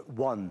price. We'll do it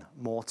one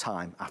more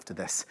time after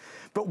this.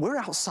 But we're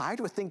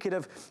outside, we're thinking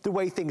of the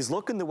way things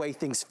look and the way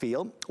things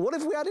feel. What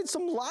if we added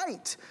some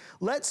light?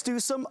 Let's do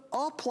some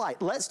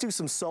uplight. Let's do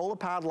some solar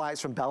powered lights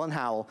from Bell &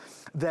 Howell.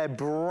 They're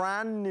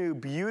brand new,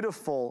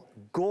 beautiful,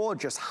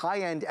 gorgeous,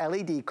 high-end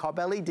LED, cob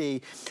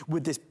LED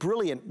with this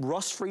brilliant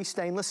rust-free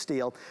stainless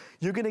steel.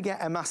 You're gonna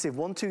get a massive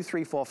 1, 2,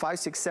 3, 4, 5,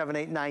 6, 7,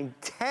 8, 9,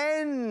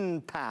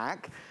 10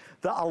 pack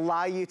that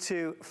allow you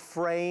to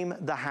frame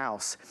the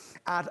house,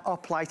 add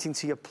uplighting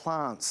to your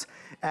plants,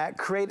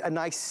 create a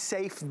nice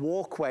safe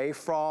walkway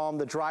from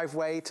the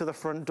driveway to the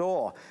front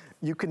door.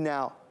 You can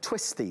now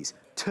twist these,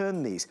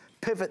 turn these,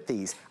 pivot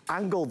these,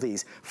 angle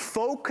these,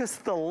 focus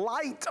the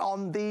light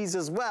on these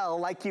as well,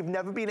 like you've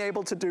never been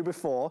able to do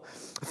before.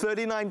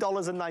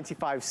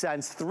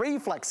 $39.95, 3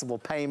 flexible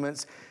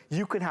payments.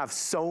 You can have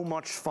so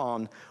much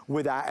fun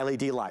with our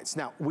LED lights.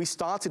 Now, we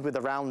started with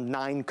around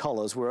 9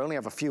 colors. We only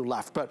have a few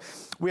left, but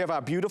we have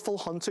our beautiful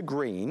Hunter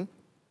Green.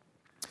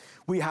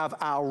 We have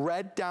our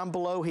red down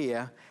below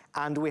here,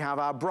 and we have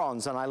our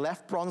bronze. And I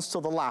left bronze till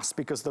the last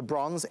because the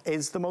bronze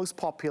is the most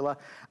popular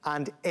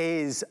and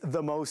is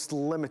the most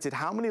limited.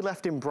 How many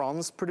left in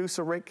bronze,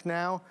 producer Rick,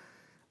 now?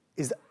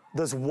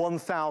 There's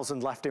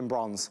 1,000 left in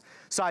bronze.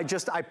 So I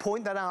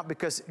point that out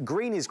because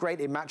green is great,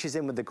 it matches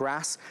in with the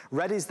grass.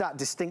 Red is that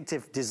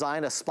distinctive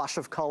design, a splash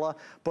of color,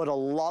 but a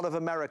lot of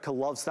America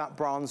loves that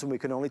bronze and we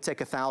can only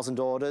take 1,000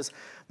 orders.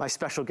 My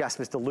special guest,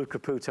 Mr. Lou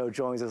Caputo,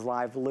 joins us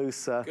live. Lou,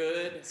 sir.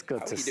 Good. It's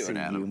good to see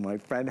Adam? you, my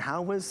friend.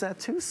 How was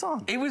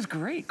Tucson? It was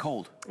great.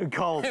 Cold.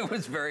 Cold. It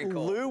was very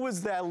cold. Lou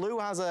was there. Lou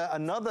has a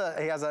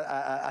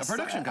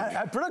production company.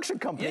 A production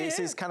company. Yeah, It's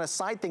his kind of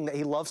side thing that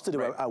he loves to do,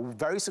 right. a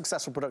very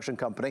successful production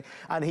company.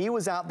 And he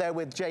was out there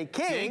with Jay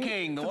King. Jay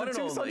King, the one and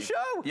Tucson only.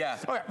 show. Yeah.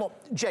 All right, well,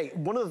 Jay,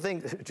 one of the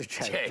things,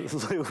 Jay.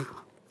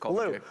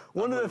 Lou,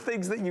 one of the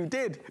things that you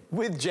did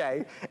with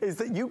Jay is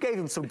that you gave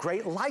him some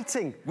great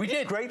lighting. We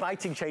did. Great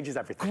lighting changes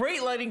everything.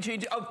 Great lighting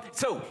changes.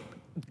 So,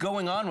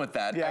 going on with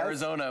that,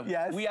 Arizona,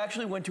 yes. we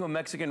actually went to a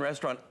Mexican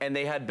restaurant and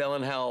they had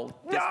Bell & Howell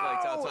disc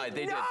lights outside.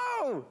 They did.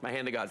 Whoa! My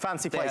hand to God.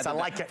 Fancy place, I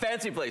like it.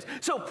 Fancy place.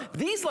 So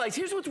these lights,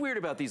 here's what's weird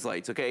about these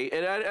lights, okay?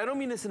 And I don't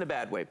mean this in a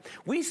bad way.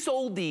 We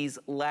sold these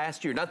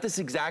last year, not this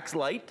exact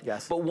light,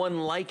 yes, but one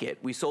like it.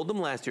 We sold them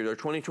last year, their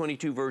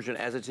 2022 version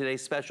as a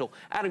today's special.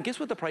 Adam, guess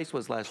what the price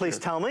was last year? Please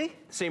tell me.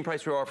 Same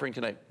price we're offering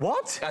tonight.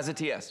 What? As a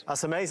TS.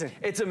 That's amazing.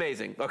 It's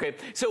amazing, okay?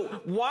 So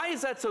why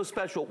is that so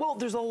special? Well,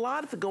 there's a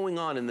lot going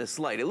on in this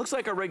light. It looks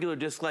like our regular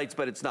disc lights,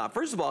 but it's not.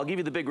 First of all, I'll give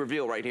you the big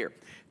reveal right here.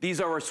 These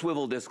are our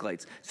swivel disc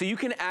lights. So you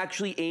can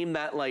actually aim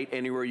that light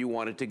anywhere you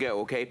want it to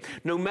go, okay?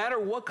 No matter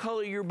what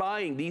color you're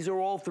buying, these are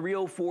all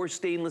 304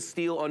 stainless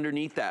steel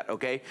underneath that,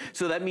 okay?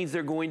 So that means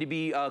they're going to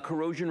be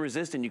corrosion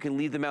resistant. You can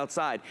leave them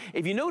outside.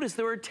 If you notice,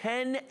 there are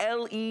 10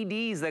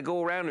 LEDs that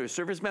go around. There's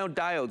surface mount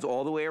diodes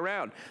all the way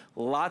around.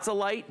 Lots of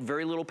light,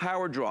 very little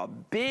power draw.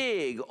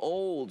 Big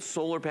old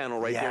solar panel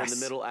right there in the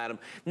middle, Adam.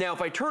 Now,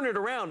 if I turn it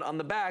around on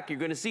the back, you're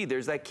gonna see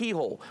there's that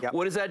keyhole. Yep.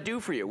 What does that do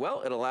for you?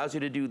 Well, it allows you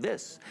to do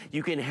this.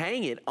 You can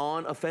hang it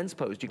on a fence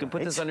post. You can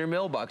put this on your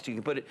mailbox. You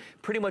can put it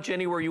pretty much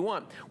anywhere you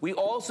want. We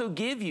also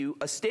give you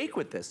a stake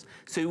with this.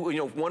 So, you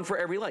know, one for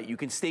every light. You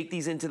can stake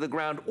these into the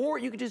ground, or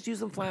you can just use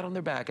them flat on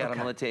their back, out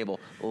on the table.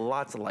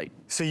 Lots of light.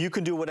 So you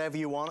can do whatever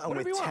you want, and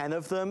with 10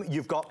 of them,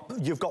 you've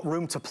got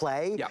room to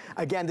play. Yep.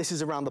 Again, this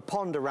is around the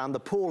pond, around the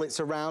pool. It's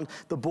around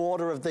the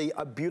border of the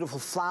beautiful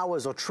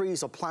flowers or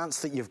trees or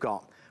plants that you've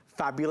got.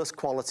 Fabulous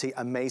quality,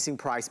 amazing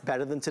price,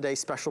 better than today's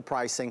special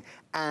pricing,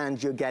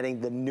 and you're getting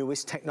the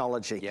newest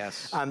technology.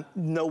 Yes.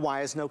 No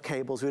wires, no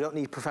cables. We don't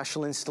need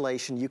professional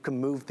installation. You can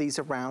move these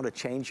around or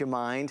change your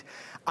mind.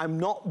 I'm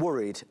not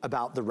worried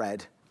about the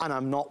red, and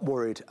I'm not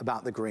worried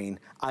about the green.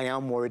 I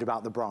am worried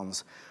about the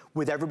bronze.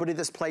 With everybody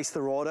that's placed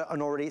their order,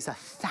 and already it's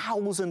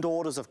 1,000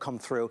 orders have come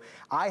through,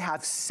 I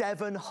have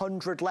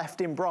 700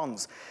 left in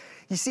bronze.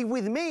 You see,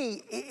 with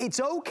me, it's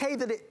okay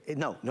that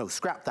no,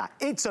 scrap that.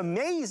 It's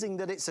amazing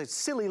that it's a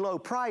silly low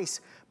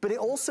price, but it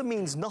also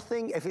means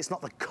nothing if it's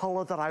not the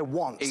color that I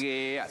want.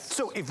 Yes.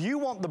 So if you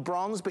want the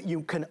bronze, but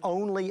you can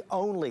only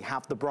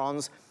have the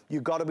bronze,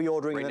 you've got to be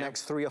ordering in the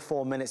next 3 or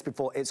 4 minutes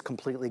before it's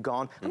completely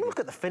gone. And look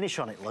at the finish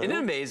on it, Lou. Isn't it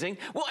amazing?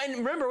 Well, and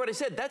remember what I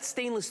said, that's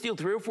stainless steel,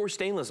 304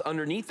 stainless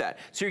underneath that.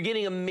 So you're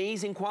getting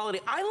amazing quality.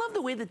 I love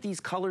the way that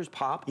these colors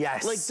pop.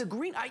 Yes. Like the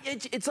green,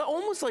 it's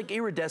almost like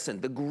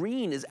iridescent. The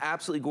green is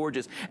absolutely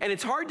gorgeous. And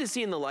it's hard to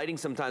see in the lighting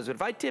sometimes, but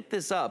if I tip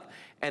this up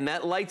and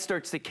that light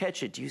starts to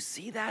catch it, do you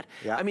see that?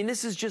 Yeah. I mean,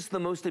 this is just the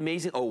most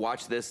amazing. Oh,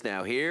 watch this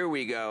now. Here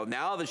we go.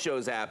 Now the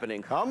show's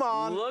happening. Come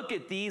on. Look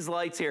at these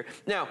lights here.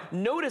 Now,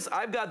 notice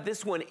I've got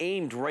this one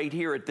aimed right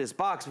here at this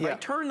box. If I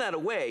turn that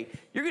away,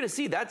 you're gonna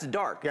see that's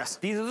dark. Yes.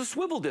 These are the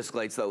swivel disc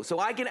lights though, so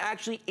I can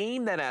actually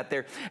aim that at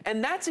there.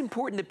 And that's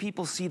important that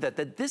people see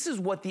that this is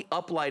what the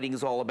uplighting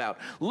is all about.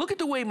 Look at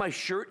the way my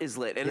shirt is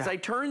lit. And as I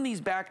turn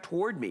these back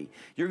toward me,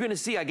 you're gonna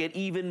see I get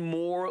even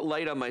more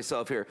light on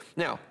myself here.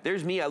 Now,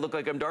 there's me, I look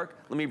like I'm dark.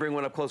 Let me bring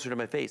one up closer to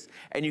my face.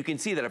 And you can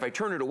see that if I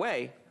turn it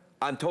away,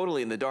 I'm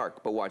totally in the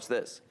dark, but watch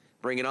this.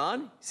 Bring it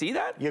on, see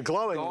that? You're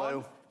glowing,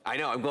 Lou. I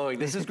know, I'm glowing.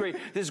 This is great.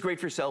 This is great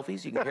for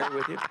selfies. You can carry it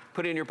with you,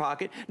 put it in your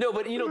pocket. No,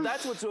 but you know,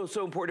 that's what's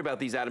so important about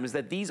these, Adam, is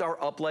that these are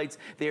up lights.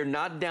 They are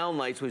not down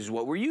lights, which is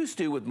what we're used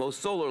to with most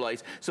solar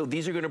lights. So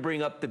these are gonna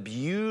bring up the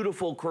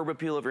beautiful curb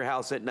appeal of your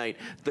house at night,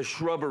 the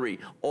shrubbery,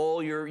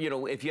 all your, you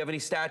know, if you have any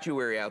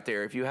statuary out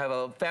there, if you have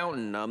a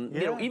fountain,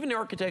 you know, even the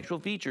architectural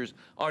features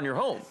on your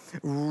home.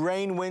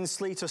 Rain, wind,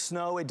 sleet, or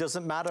snow, it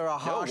doesn't matter, a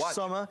harsh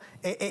summer,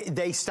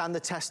 they stand the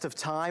test of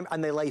time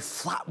and they lay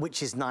flat,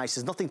 which is nice.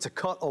 There's nothing to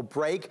cut or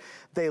break.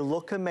 They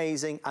look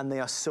amazing and they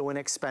are so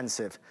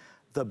inexpensive.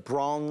 The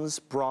bronze,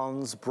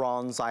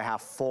 I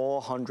have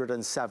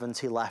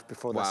 470 left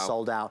before they're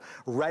sold out.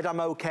 Red, I'm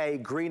okay,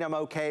 green, I'm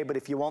okay, but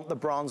if you want the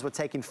bronze, we're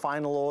taking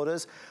final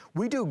orders.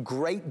 We do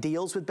great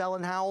deals with Bell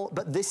 & Howell,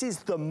 but this is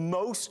the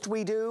most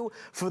we do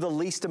for the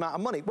least amount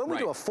of money. When we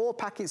do a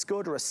 4-pack, it's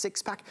good, or a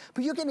 6-pack,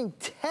 but you're getting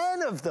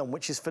 10 of them,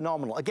 which is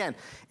phenomenal. Again,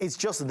 it's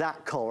just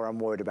that color I'm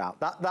worried about.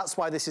 That's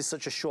why this is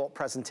such a short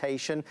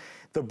presentation.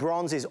 The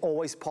bronze is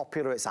always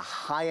popular. It's a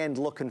high-end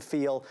look and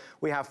feel.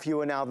 We have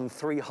fewer now than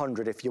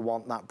 300 if you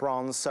want that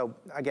bronze. So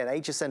again,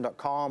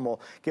 hsn.com, or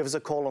give us a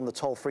call on the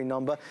toll-free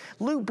number.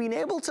 Lou, being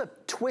able to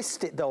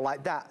twist it though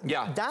like that,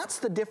 that's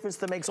the difference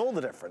that makes all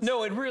the difference.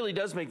 No, it really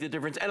does make the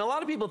difference. And a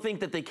lot of people think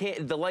that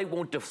the light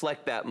won't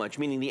deflect that much,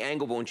 meaning the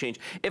angle won't change.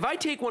 If I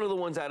take one of the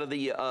ones out of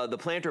the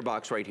planter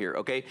box right here,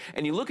 okay,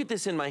 and you look at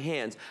this in my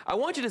hands, I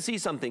want you to see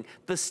something.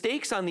 The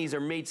stakes on these are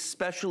made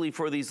specially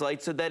for these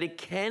lights so that it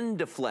can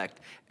deflect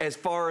as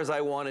far as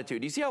I want it to.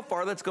 Do you see how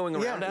far that's going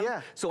around now?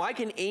 Yeah. So I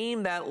can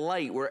aim that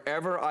light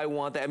wherever I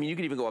want that. I mean, you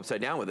can even go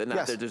upside down with it,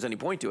 not that there's any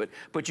point to it,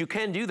 but you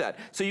can do that.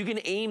 So you can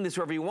aim this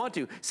wherever you want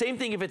to. Same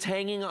thing if it's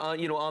hanging on,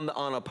 you know,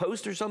 on a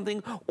post or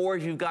something, or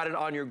if you've got it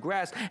on your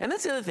grass. And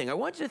that's the other another thing. I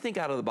want you to think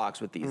out of the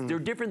box with these. They're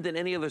different than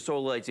any other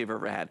solar lights you've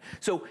ever had.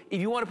 So if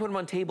you want to put them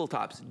on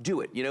tabletops,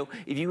 do it. You know,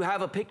 if you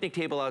have a picnic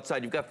table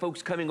outside, you've got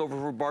folks coming over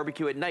for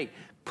barbecue at night,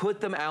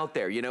 put them out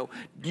there, you know.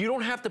 You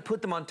don't have to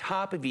put them on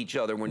top of each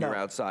other when you're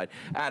outside.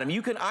 Adam,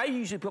 I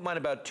usually put mine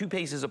about 2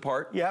 paces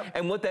apart. Yep.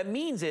 And what that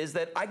means is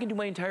that I can do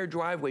my entire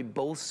driveway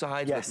both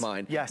sides with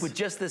mine with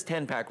just this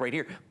 10-pack right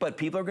here. But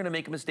people are going to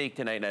make a mistake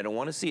tonight, and I don't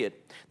want to see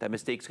it. That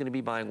mistake's going to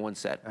be buying one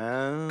set.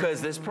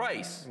 Because this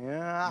price,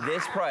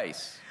 this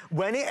price.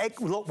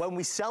 Look, when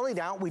we sell it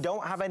out, we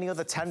don't have any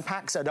other 10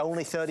 packs at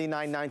only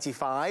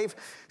 $39.95.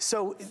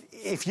 So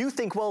if you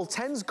think, well,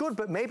 10's good,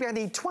 but maybe I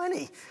need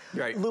 20.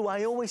 Right. Lou,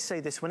 I always say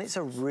this, when it's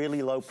a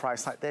really low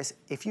price like this,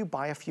 if you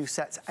buy a few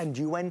sets and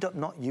you end up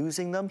not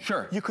using them,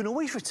 you can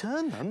always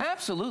return them.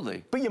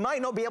 Absolutely. But you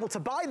might not be able to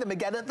buy them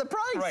again at the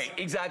price. Right,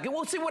 exactly.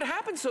 Well, see, what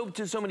happens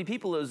to so many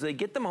people is they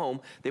get them home,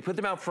 they put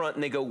them out front,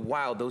 and they go,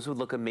 wow, those would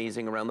look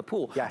amazing around the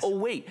pool. Yes. Oh,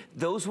 wait,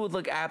 those would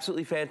look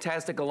absolutely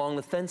fantastic along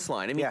the fence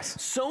line. I mean,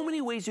 so many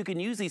ways you can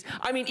use these.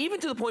 I mean, even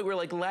to the point where,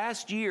 like,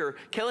 last year,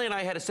 Kelly and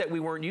I had a set we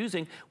weren't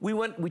using. We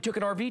took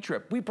an RV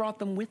trip. We brought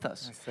them with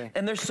us.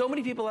 And there's so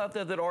many people out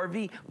there that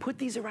RV. Put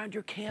these around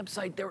your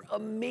campsite. They're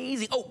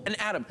amazing. Oh, and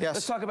Adam,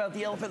 let's talk about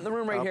the elephant in the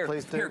room right here.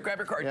 Please do. Here, grab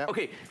your card.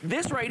 Okay,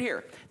 this right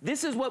here.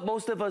 This is what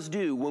most of us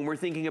do when we're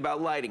thinking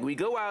about lighting. We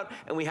go out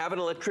and we have an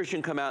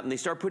electrician come out and they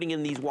start putting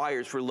in these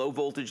wires for low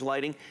voltage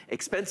lighting.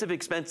 Expensive,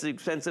 expensive,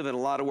 expensive, and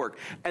a lot of work.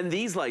 And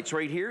these lights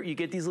right here, you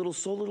get these little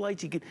solar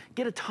lights. You can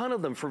get a ton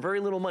of them for very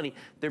little money.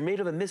 They're made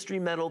of a mystery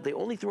metal. They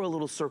only throw a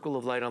little circle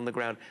of light on the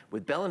ground.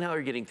 With Bell & Howell,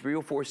 you're getting 3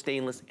 or 4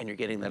 stainless, and you're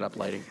getting that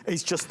uplighting.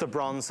 It's just the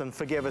bronze, and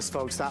forgive us,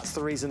 folks, that's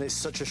the reason it's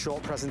such a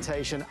short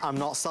presentation. I'm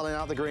not selling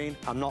out the green.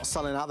 I'm not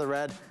selling out the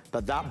red.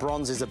 But that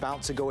bronze is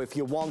about to go if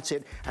you want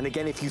it. And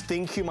again, if you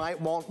think you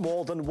might want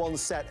more than one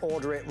set,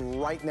 order it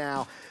right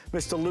now.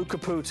 Mr. Lou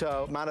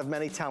Caputo, man of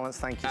many talents,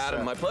 thank you,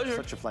 Adam, sir. my pleasure.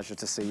 Such a pleasure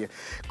to see you.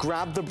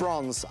 Grab the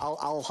bronze.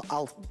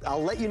 I'll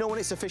let you know when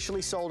it's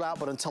officially sold out,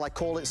 but until I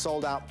call it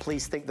sold out,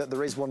 please think that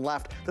there is one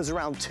left. There's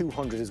around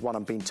 200 is what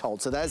I'm being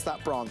told. So there's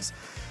that bronze.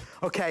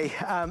 Okay,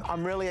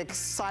 I'm really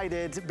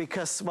excited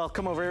because, well,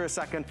 come over here a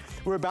second.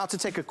 We're about to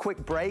take a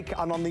quick break,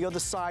 and on the other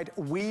side,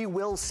 we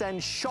will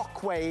send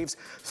shockwaves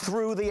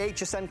through the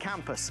HSN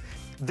campus.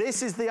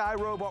 This is the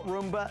iRobot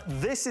Roomba.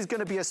 This is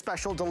going to be a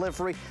special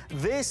delivery.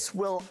 This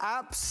will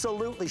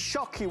absolutely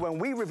shock you when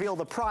we reveal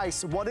the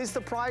price. What is the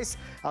price?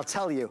 I'll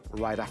tell you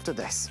right after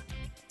this.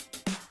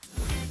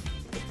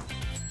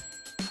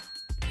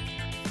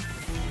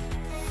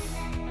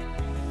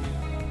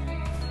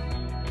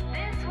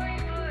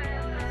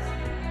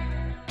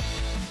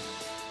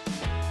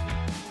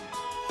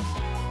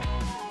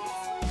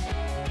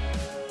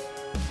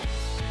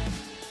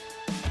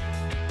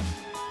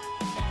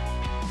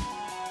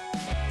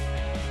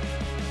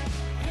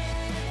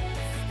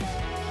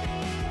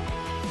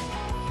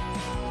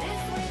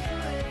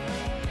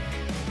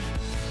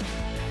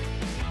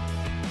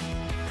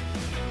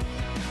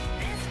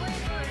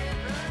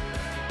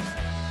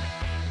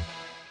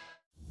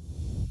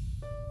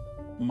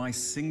 My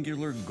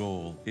singular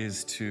goal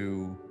is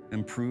to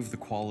improve the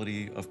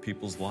quality of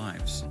people's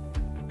lives.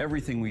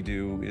 Everything we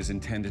do is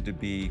intended to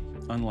be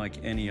unlike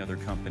any other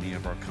company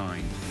of our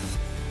kind.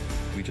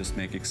 We just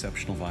make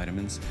exceptional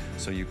vitamins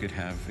so you could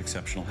have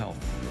exceptional health.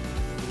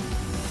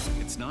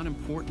 It's not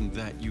important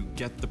that you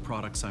get the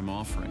products I'm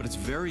offering, but it's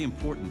very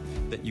important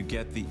that you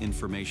get the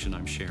information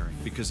I'm sharing,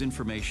 because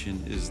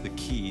information is the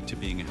key to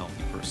being a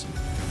healthy person.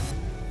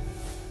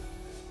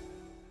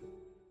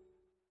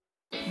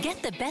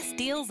 Get the best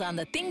deals on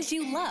the things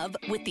you love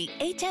with the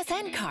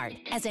HSN card.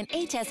 As an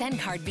HSN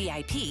card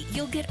VIP,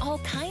 you'll get all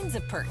kinds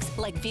of perks,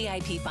 like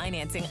VIP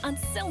financing on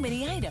so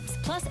many items,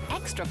 plus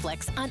extra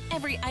flex on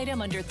every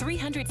item under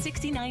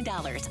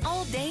 $369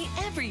 all day,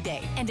 every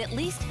day, and at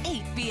least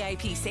 8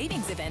 VIP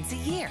savings events a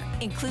year.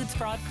 Includes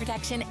fraud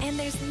protection, and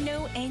there's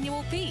no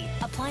annual fee.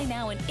 Apply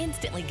now and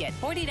instantly get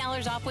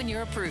 $40 off when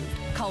you're approved.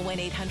 Call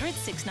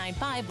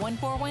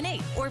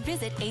 1-800-695-1418 or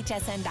visit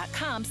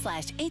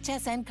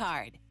hsn.com/HSN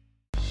card.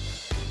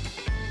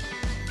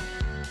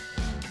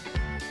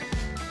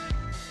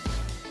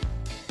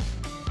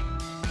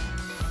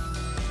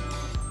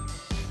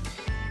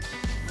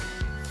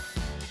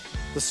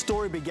 The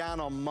story began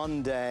on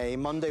Monday.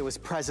 Monday was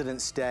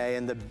President's Day,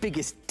 and the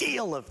biggest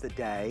deal of the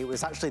day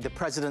was actually the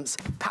President's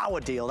Power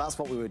Deal. That's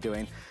what we were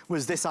doing,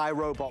 was this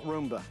iRobot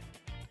Roomba.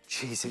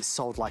 Jeez, it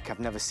sold like I've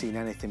never seen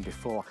anything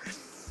before.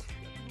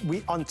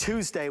 On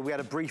Tuesday, we had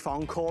a brief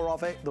encore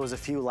of it. There was a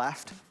few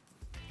left.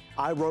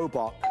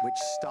 iRobot, which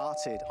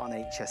started on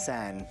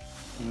HSN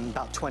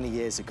about 20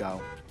 years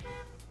ago,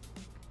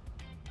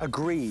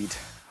 agreed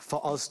for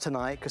us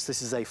tonight, because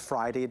this is a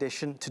Friday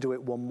edition, to do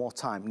it one more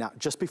time. Now,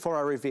 just before I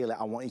reveal it,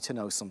 I want you to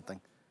know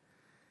something.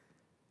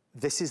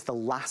 This is the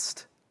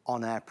last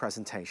on-air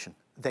presentation.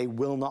 They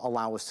will not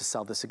allow us to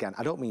sell this again.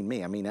 I don't mean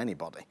me, I mean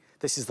anybody.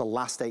 This is the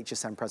last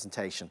HSN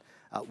presentation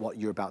at what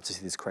you're about to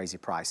see, this crazy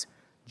price.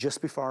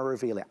 Just before I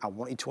reveal it, I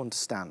want you to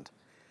understand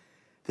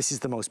This is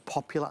the most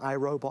popular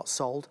iRobot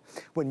sold.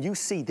 When you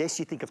see this,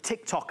 you think of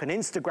TikTok and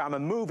Instagram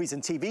and movies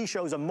and TV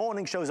shows and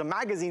morning shows and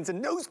magazines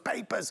and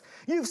newspapers.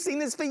 You've seen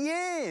this for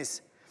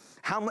years.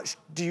 How much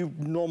do you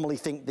normally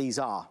think these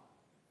are?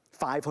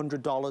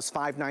 $500,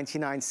 $599,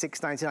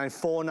 $699,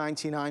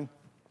 $499.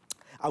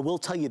 I will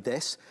tell you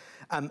this.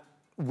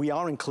 We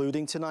are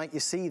including tonight, you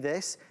see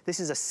this?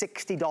 This is a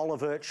 $60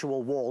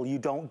 virtual wall. You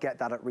don't get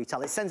that at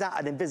retail. It sends out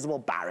an invisible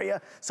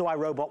barrier so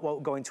iRobot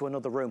won't go into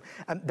another room.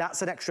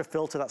 That's an extra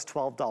filter, that's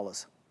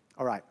 $12.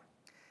 All right.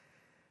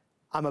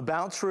 I'm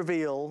about to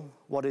reveal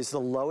what is the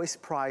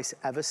lowest price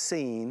ever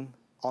seen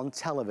on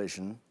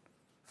television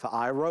for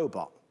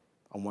iRobot.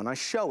 And when I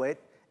show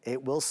it,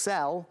 it will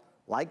sell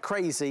like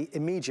crazy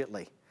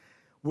immediately.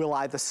 We'll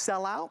either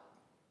sell out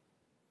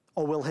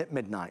or we'll hit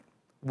midnight.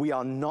 We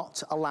are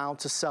not allowed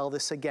to sell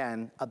this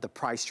again at the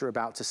price you're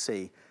about to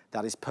see.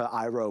 That is per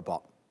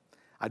iRobot.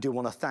 I do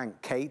want to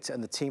thank Kate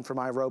and the team from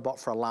iRobot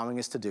for allowing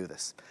us to do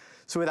this.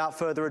 So without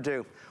further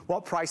ado,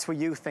 what price were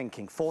you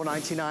thinking?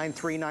 $499,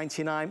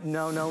 $399?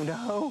 No, no,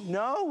 no,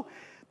 no.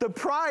 The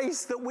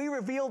price that we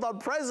revealed on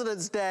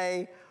President's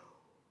Day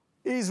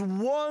is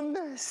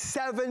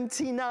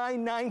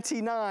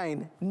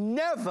 $179.99.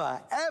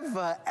 Never,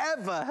 ever,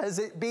 ever has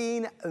it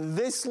been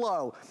this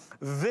low,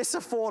 this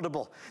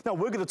affordable. Now,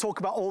 we're gonna talk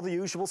about all the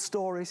usual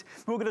stories.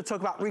 We're gonna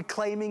talk about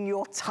reclaiming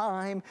your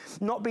time,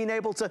 not being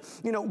able to,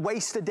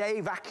 waste a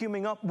day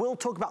vacuuming up. We'll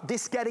talk about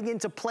this getting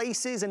into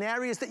places and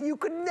areas that you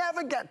could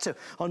never get to.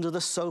 Under the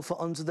sofa,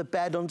 under the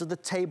bed, under the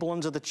table,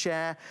 under the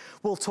chair.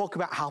 We'll talk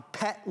about how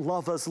pet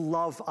lovers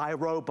love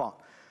iRobot.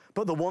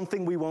 But the one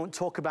thing we won't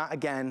talk about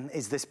again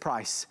is this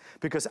price,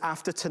 because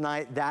after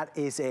tonight, that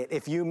is it.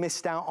 If you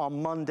missed out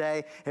on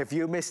Monday, if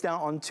you missed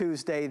out on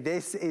Tuesday,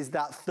 this is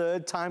that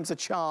third time's a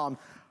charm.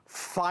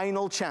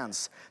 Final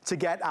chance to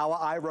get our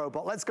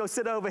iRobot. Let's go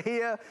sit over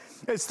here.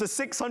 It's the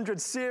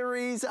 600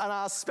 series and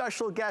our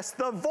special guest,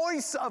 the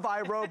voice of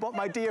iRobot,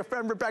 my dear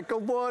friend Rebecca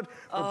Wood.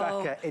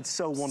 Rebecca, it's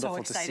so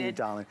wonderful to see you,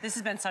 darling. This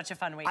has been such a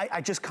fun week.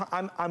 I just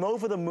can't, I'm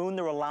over the moon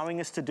they're allowing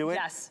us to do it,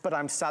 yes. But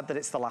I'm sad that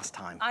it's the last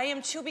time. I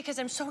am too, because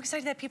I'm so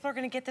excited that people are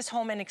gonna get this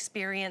home and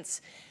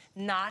experience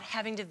not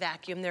having to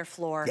vacuum their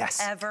floor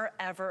ever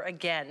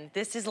again.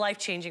 This is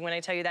life-changing when I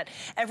tell you that.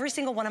 Every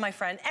single one of my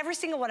friends, every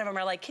single one of them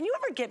are like, can you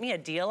ever get me a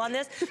deal on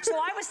this? So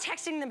I was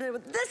texting them, this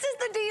is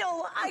the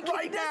deal.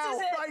 Right now.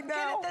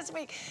 Get it this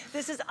week.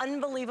 This is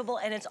unbelievable,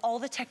 and it's all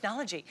the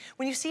technology.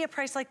 When you see a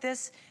price like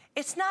this,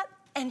 it's not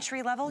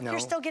entry level. No. You're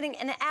still getting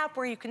an app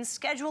where you can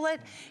schedule it.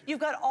 You've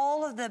got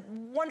all of the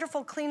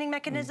wonderful cleaning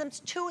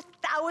mechanisms.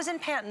 2,000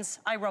 patents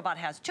iRobot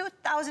has.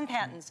 2,000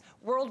 patents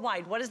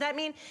worldwide. What does that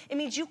mean? It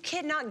means you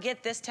cannot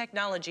get this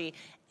technology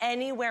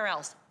anywhere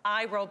else.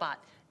 iRobot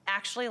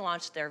actually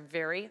launched their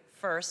very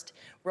first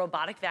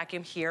robotic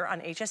vacuum here on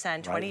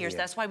HSN, 20 years.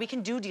 That's why we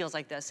can do deals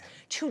like this.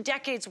 2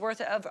 decades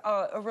worth of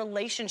a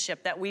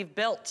relationship that we've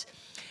built.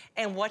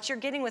 And what you're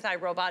getting with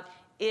iRobot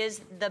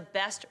is the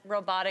best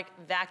robotic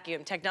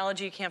vacuum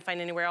technology you can't find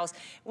anywhere else.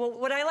 Well,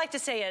 what I like to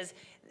say is,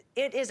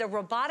 it is a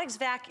robotics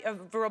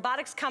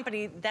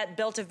company that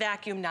built a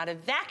vacuum, not a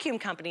vacuum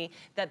company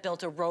that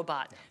built a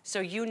robot.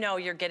 So you know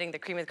you're getting the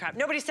cream of the crop.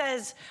 Nobody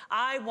says,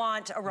 I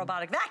want a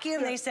robotic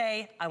vacuum. They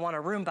say, I want a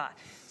Roomba.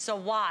 So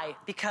why?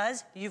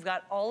 Because you've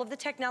got all of the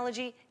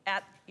technology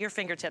at your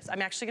fingertips.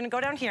 I'm actually gonna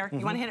go down here.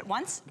 You wanna hit it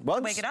once?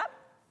 Wake it up.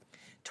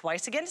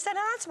 Twice again to set it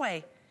on its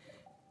way.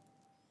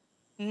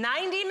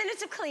 90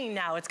 minutes of clean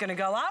now. It's gonna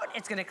go out,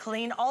 it's gonna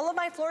clean all of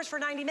my floors for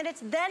 90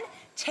 minutes, then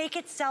take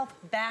itself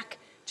back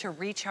to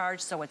recharge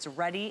so it's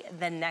ready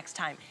the next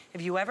time.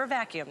 Have you ever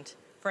vacuumed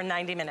for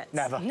 90 minutes?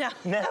 Never. No.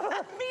 Never.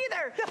 Me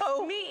either.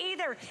 No. Me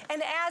either.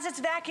 And as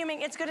it's vacuuming,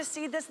 it's gonna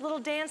see this little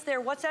dance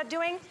there. What's that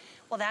doing?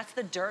 Well, that's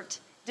the dirt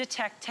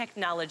detect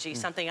technology.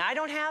 Something I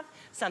don't have,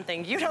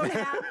 something you don't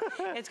have.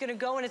 It's gonna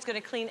go and it's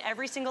gonna clean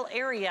every single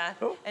area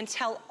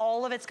until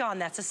all of it's gone.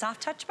 That's a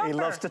soft touch bumper. He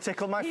loves to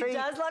tickle my feet. He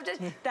does love to.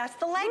 That's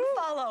the leg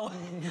follow.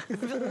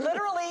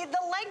 Literally the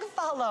leg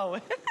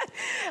follow.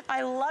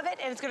 I love it,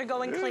 and it's gonna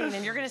go and clean,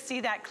 and you're gonna see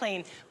that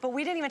clean. But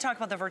we didn't even talk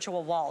about the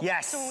virtual wall.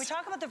 Yes. So when we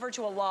talk about the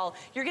virtual wall,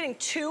 you're getting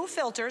 2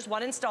 filters,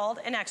 1 installed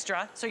and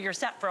extra, so you're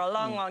set for a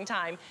long, long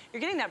time.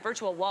 You're getting that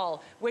virtual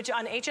wall, which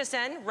on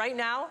HSN right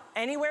now,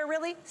 anywhere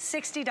really,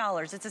 $60.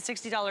 It's a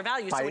 $60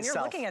 value. So when you're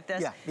looking at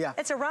this,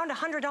 it's around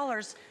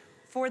 $100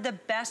 for the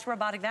best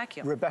robotic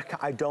vacuum. Rebecca,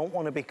 I don't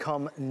want to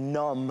become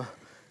numb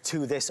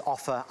to this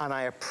offer, and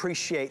I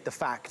appreciate the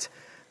fact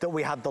that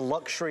we had the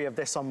luxury of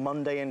this on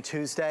Monday and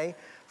Tuesday.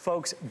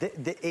 Folks,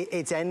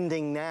 it's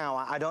ending now.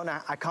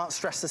 I can't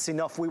stress this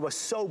enough. We were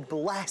so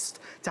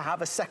blessed to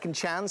have a second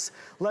chance,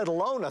 let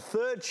alone a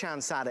third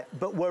chance at it,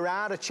 but we're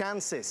out of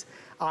chances.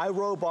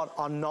 iRobot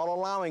are not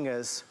allowing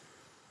us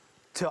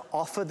to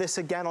offer this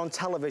again on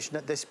television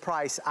at this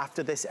price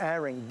after this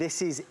airing.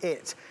 This is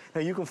it. Now,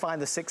 you can find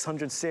the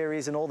 600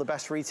 series in all the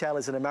best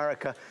retailers in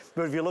America,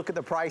 but if you look at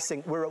the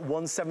pricing, we're at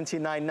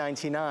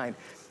 $179.99.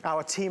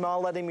 Our team are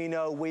letting me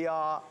know we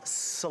are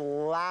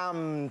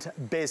slammed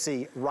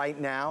busy right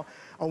now,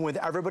 and with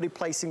everybody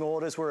placing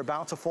orders, we're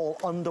about to fall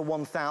under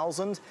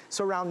 1,000,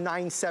 so around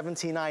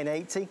 970,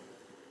 980.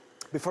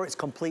 Before it's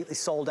completely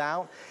sold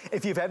out.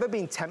 If you've ever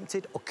been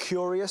tempted or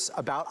curious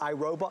about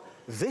iRobot,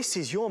 this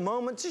is your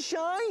moment to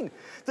shine.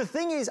 The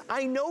thing is,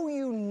 I know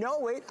you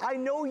know it, I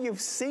know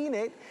you've seen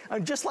it,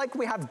 and just like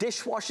we have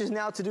dishwashers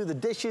now to do the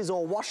dishes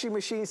or washing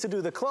machines to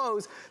do the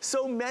clothes,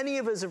 so many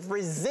of us have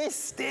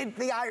resisted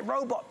the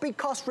iRobot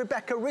because,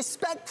 Rebecca,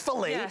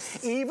 respectfully,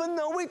 even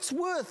though it's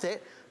worth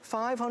it,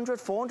 $500,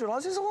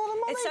 $400 is a lot of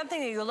money. It's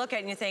something that you look at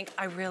and you think,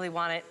 I really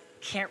want it,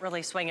 can't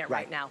really swing it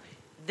right now.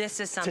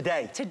 This is something.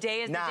 Today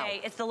is the day.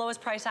 It's the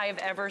lowest price I have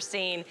ever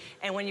seen.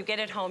 And when you get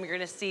it home, you're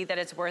gonna see that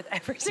it's worth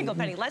every single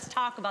penny. Let's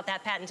talk about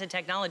that patented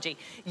technology.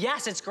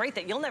 Yes, it's great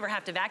that you'll never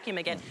have to vacuum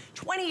again.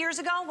 20 years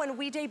ago, when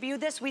we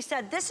debuted this, we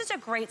said, this is a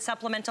great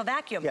supplemental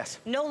vacuum.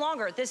 No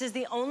longer. This is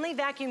the only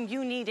vacuum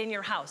you need in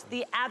your house.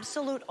 The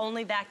absolute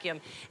only vacuum.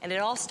 And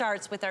it all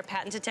starts with our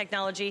patented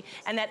technology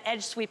and that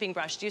edge sweeping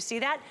brush. Do you see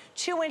that?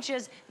 2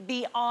 inches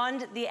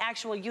beyond the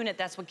actual unit.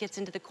 That's what gets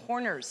into the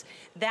corners.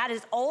 That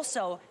is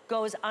also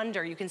goes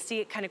under. You can see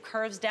it kind of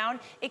curves down.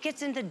 It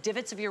gets into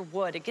divots of your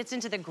wood. It gets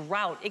into the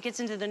grout. It gets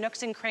into the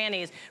nooks and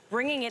crannies,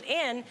 bringing it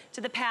in to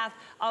the path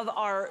of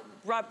our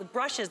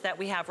brushes that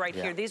we have right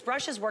here. These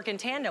brushes work in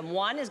tandem.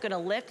 One is gonna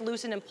lift,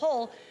 loosen, and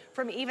pull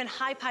from even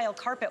high pile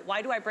carpet.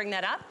 Why do I bring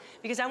that up?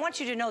 Because I want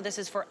you to know this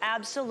is for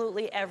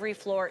absolutely every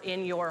floor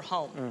in your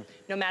home.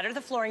 No matter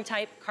the flooring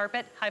type,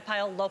 carpet, high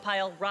pile, low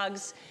pile,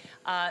 rugs,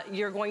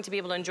 you're going to be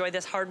able to enjoy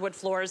this hardwood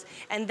floors.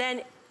 And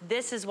then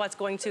this is what's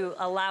going to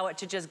allow it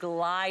to just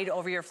glide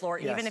over your floor,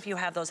 even if you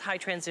have those high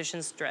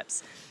transition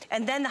strips.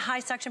 And then the high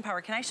suction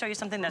power. Can I show you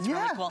something that's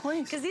really cool?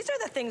 Because these are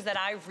the things that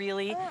I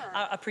really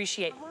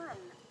appreciate.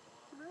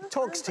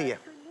 Talks to you.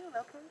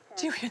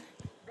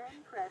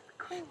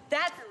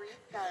 That's,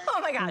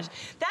 oh my gosh,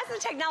 that's the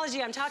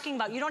technology I'm talking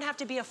about. You don't have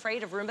to be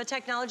afraid of Roomba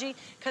technology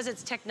because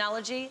it's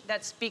technology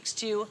that speaks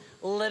to you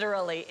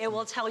literally. It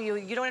will tell you,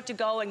 you don't have to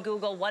go and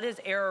Google what is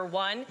error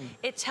 1.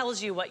 It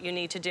tells you what you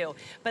need to do.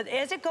 But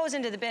as it goes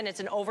into the bin, it's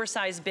an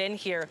oversized bin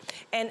here.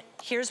 And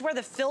here's where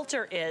the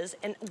filter is.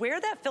 And where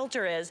that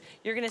filter is,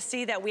 you're gonna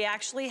see that we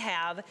actually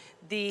have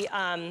the,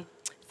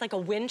 like a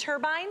wind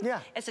turbine.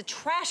 It's a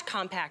trash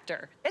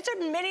compactor. It's a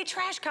mini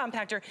trash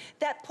compactor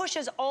that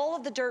pushes all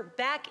of the dirt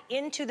back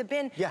into the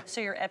bin so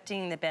you're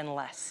emptying the bin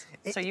less.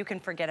 So you can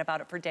forget about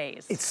it for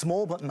days. It's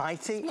small but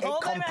mighty. It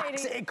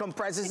compacts it, it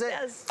compresses it.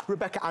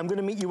 Rebecca, I'm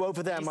gonna meet you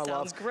over there, my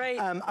love. Sounds great.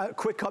 A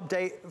quick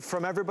update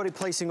from everybody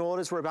placing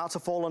orders. We're about to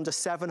fall under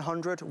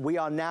 700. We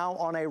are now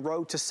on a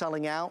road to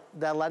selling out.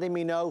 They're letting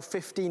me know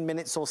 15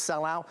 minutes or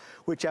sell out,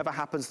 whichever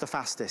happens the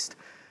fastest.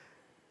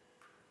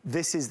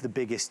 This is the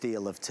biggest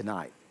deal of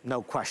tonight.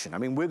 No question. I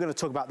mean, we're going to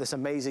talk about this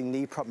amazing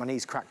knee product. My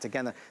knee's cracked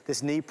again.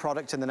 This knee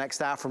product in the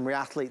next hour from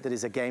Reathlete that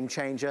is a game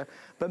changer.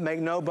 But make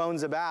no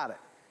bones about it.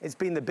 It's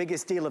been the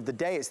biggest deal of the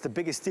day. It's the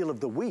biggest deal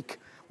of the week.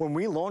 When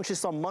we launched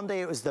this on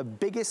Monday, it was the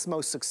biggest,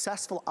 most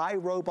successful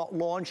iRobot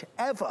launch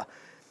ever.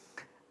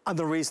 And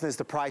the reason is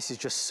the price is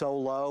just so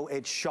low,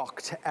 it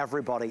shocked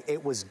everybody.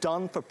 It was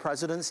done for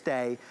President's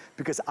Day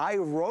because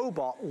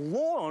iRobot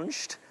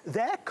launched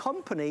their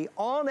company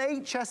on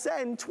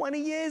HSN 20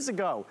 years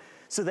ago.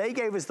 So they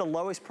gave us the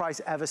lowest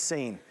price ever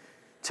seen.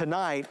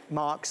 Tonight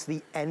marks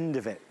the end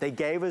of it. They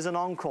gave us an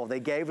encore. They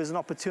gave us an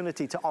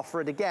opportunity to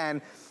offer it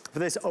again for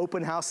this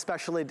open house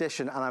special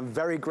edition. And I'm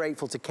very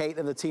grateful to Kate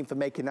and the team for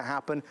making that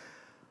happen.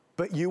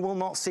 But you will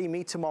not see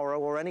me tomorrow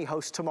or any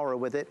host tomorrow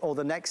with it, or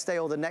the next day,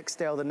 or the next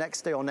day, or the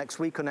next day, or next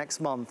week, or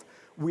next month.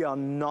 We are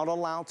not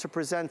allowed to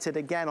present it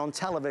again on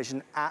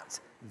television at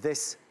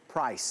this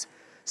price.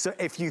 So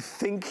if you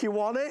think you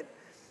want it,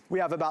 we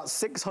have about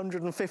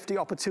 650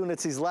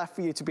 opportunities left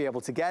for you to be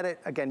able to get it.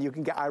 Again, you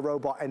can get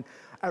iRobot in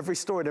every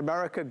store in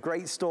America,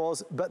 great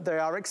stores, but they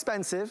are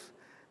expensive.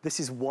 This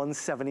is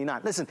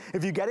 $179. Listen,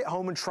 if you get it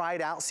home and try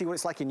it out, see what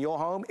it's like in your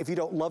home. If you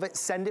don't love it,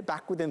 send it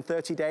back within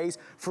 30 days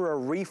for a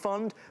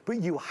refund,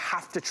 but you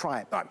have to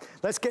try it. All right,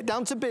 let's get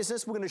down to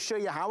business. We're gonna show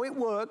you how it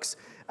works.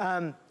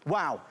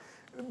 Wow.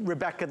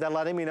 Rebecca, they're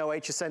letting me know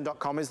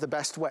hsn.com is the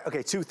best way.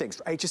 Okay, 2 things,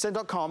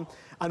 hsn.com,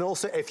 and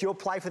also if you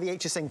apply for the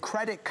HSN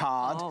credit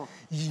card,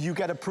 you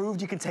get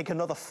approved, you can take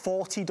another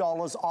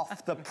 $40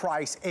 off the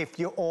price if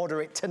you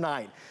order it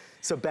tonight.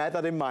 So bear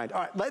that in mind.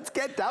 All right, let's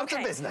get down to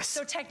business.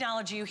 So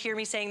technology, you hear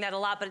me saying that a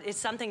lot, but it's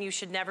something you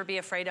should never be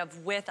afraid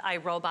of with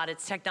iRobot.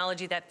 It's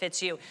technology that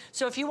fits you.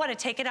 So if you want to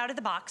take it out of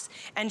the box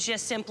and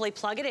just simply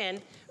plug it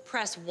in,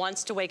 press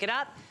once to wake it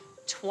up,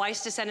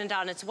 twice to send it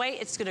on its way.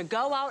 It's gonna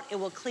go out, it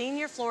will clean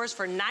your floors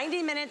for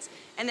 90 minutes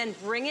and then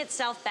bring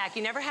itself back.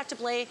 You never have to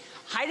play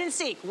hide and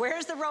seek.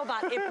 Where's the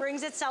robot? It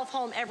brings itself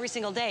home every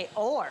single day.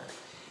 Or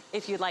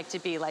if you'd like to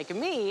be like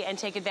me and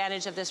take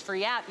advantage of this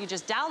free app, you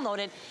just download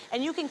it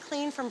and you can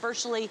clean from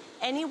virtually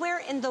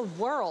anywhere in the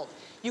world.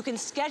 You can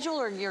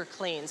schedule your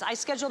cleans. I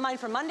schedule mine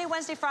for Monday,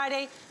 Wednesday,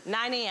 Friday,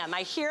 9 a.m.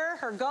 I hear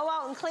her go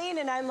out and clean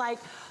and I'm like,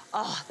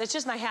 oh, that's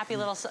just my happy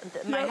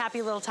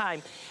little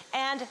time.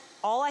 And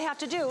all I have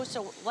to do,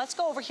 so let's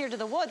go over here to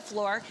the wood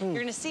floor. You're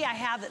gonna see I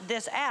have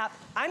this app.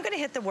 I'm gonna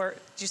hit the word,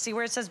 do you see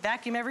where it says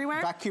vacuum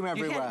everywhere? Vacuum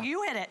everywhere.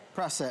 You hit it.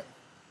 Press it.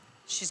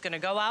 She's gonna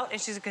go out and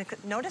she's gonna,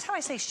 notice how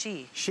I say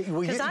she.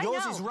 Well,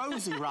 yours is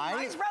Rosie, right?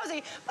 Mine's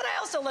Rosie, but I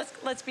also,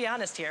 let's be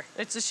honest here,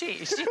 it's a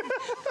she.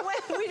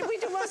 We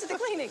do most of the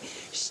cleaning.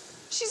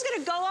 She's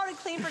gonna go out and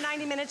clean for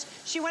 90 minutes.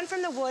 She went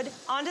from the wood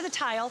onto the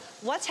tile.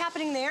 What's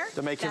happening there?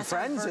 They're making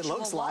friends, it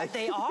looks like.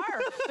 They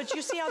are, but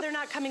you see how they're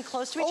not coming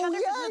close to each other?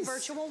 Because of the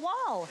virtual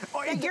wall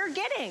that you're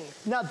getting.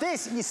 Now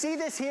this, you see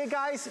this here,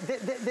 guys?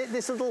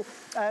 This little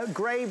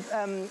gray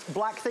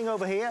black thing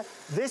over here?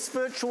 This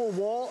virtual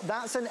wall,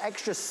 that's an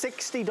extra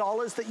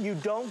 $60 that you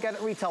don't get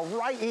at retail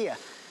right here.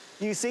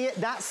 You see it?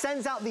 That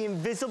sends out the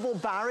invisible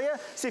barrier.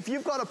 So if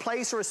you've got a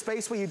place or a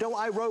space where you don't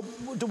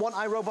want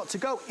iRobot to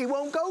go, it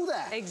won't go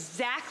there.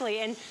 Exactly.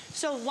 And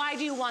so why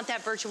do you want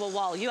that virtual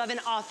wall? You have an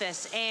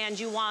office and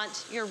you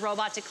want your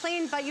robot to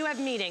clean, but you have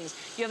meetings.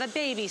 You have a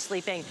baby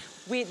sleeping.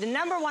 The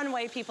 #1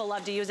 way people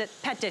love to use it,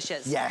 pet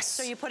dishes. Yes.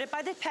 So you put it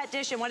by the pet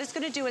dish, and what it's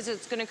gonna do is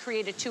it's gonna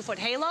create a 2-foot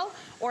halo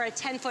or a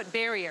 10-foot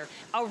barrier,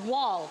 a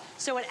wall.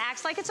 So it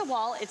acts like it's a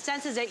wall, it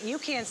senses it, you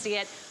can't see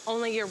it,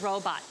 only your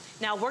robot.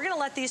 Now we're gonna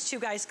let these two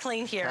guys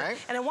clean here. Okay.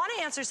 And I wanna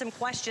answer some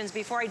questions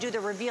before I do the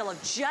reveal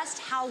of just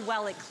how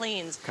well it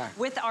cleans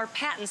with our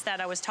patents that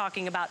I was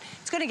talking about.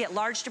 It's gonna get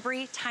large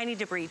debris, tiny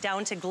debris,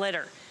 down to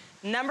glitter.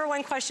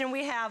 #1 question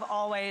we have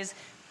always,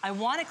 I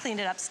want to clean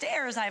it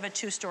upstairs. I have a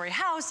 2-story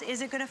house.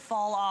 Is it going to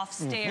fall off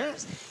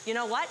stairs? You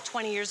know what?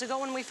 20 years ago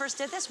when we first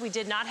did this, we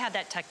did not have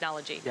that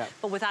technology.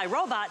 But with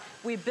iRobot,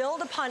 we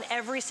build upon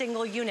every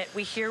single unit.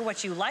 We hear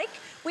what you like.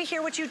 We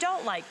hear what you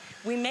don't like.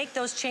 We make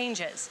those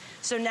changes.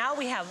 So now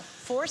we have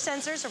 4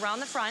 sensors around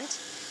the front.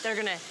 They're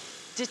going to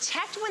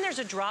detect when there's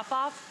a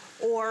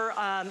drop-off or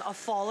a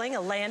falling,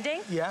 a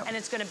landing, and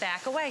it's going to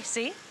back away.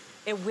 See?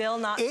 It will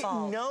not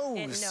fall. It knows.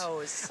 It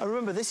knows. And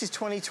remember, this is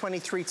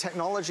 2023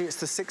 technology. It's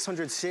the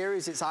 600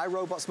 series. It's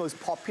iRobot's most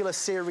popular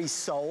series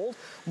sold.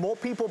 More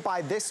people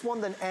buy this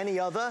one than any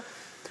other.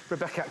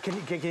 Rebecca, can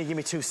you give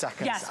me 2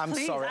 seconds? Yes, I'm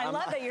please. sorry. I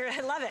love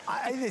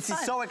it. This is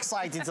so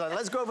exciting tonight.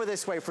 Let's go over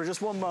this way for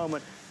just one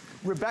moment.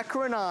 Rebecca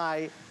and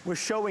I were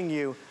showing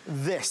you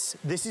this.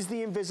 This is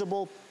the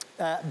invisible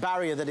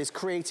barrier that is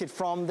created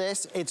from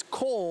this. It's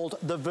called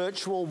the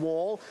virtual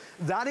wall.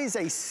 That is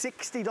a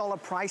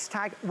 $60 price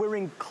tag. We're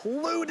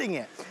including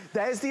it.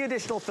 There's the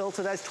additional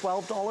filter. There's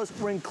 $12.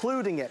 We're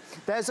including it.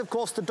 There's, of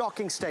course, the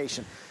docking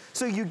station.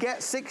 So you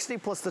get 60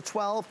 plus the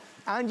 12,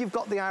 and you've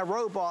got the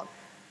iRobot,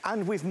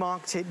 and we've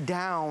marked it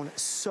down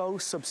so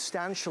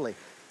substantially.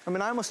 I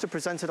mean, I must have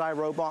presented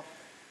iRobot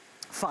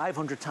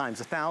 500 times,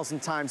 1,000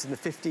 times in the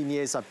 15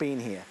 years I've been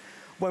here.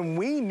 When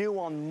we knew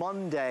on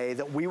Monday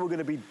that we were going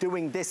to be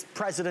doing this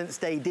President's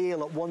Day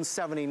deal at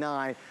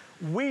 $179,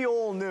 we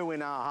all knew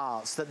in our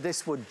hearts that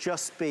this would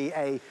just be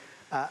a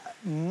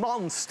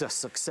monster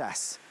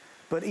success.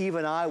 But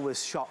even I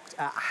was shocked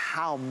at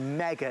how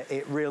mega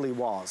it really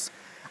was.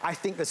 I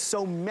think there's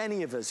so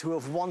many of us who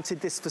have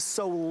wanted this for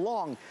so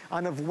long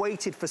and have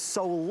waited for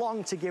so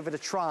long to give it a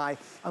try.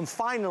 And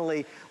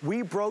finally,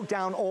 we broke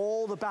down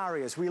all the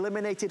barriers. We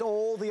eliminated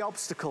all the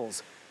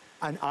obstacles.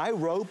 An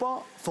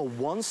iRobot for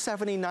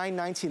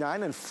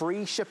 $179.99 and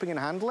free shipping and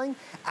handling,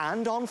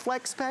 and on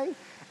FlexPay,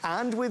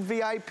 and with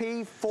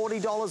VIP,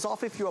 $40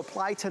 off if you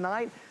apply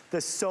tonight.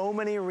 There's so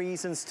many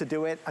reasons to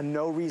do it and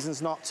no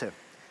reasons not to.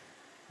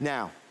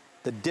 Now,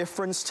 the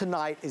difference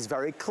tonight is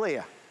very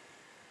clear.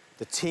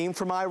 The team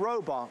from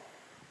iRobot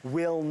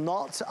will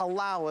not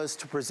allow us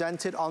to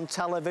present it on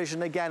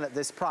television again at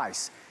this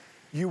price.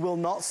 You will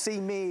not see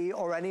me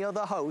or any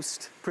other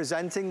host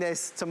presenting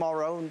this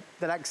tomorrow,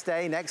 the next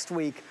day, next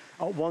week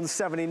at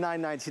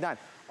 $179.99.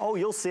 Oh,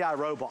 you'll see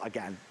iRobot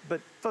again,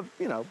 but for,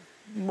 you know,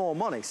 more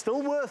money.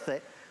 Still worth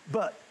it,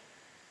 but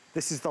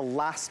this is the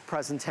last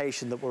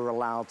presentation that we're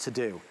allowed to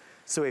do.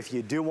 So if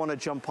you do want to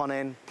jump on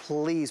in,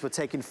 please, we're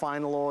taking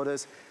final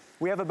orders.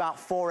 We have about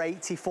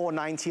 480,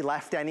 490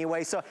 left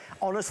anyway. So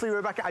honestly,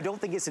 Rebecca, I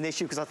don't think it's an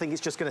issue because I think it's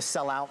just going to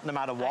sell out no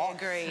matter what. I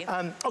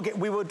agree. Okay,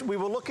 we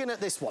were looking at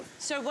this one.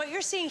 So what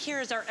you're seeing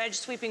here is our edge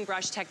sweeping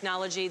brush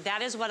technology.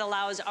 That is what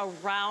allows a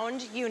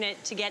round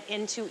unit to get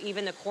into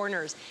even the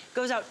corners. It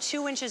goes out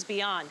 2 inches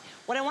beyond.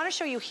 What I want to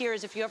show you here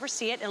is if you ever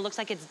see it and it looks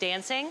like it's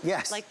dancing,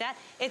 like that,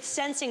 it's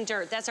sensing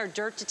dirt. That's our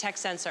dirt detect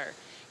sensor.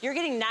 You're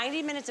getting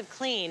 90 minutes of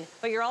clean,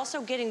 but you're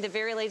also getting the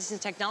very latest in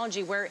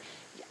technology where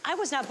I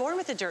was not born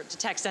with a dirt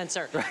detect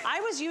sensor. Right.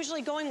 I was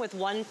usually going with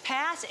one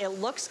pass. It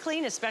looks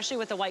clean, especially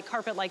with a white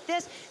carpet like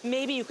this.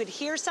 Maybe you could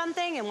hear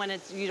something, and when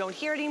you don't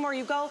hear it anymore,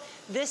 you go,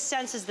 this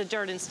senses the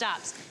dirt and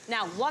stops.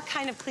 Now, what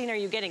kind of clean are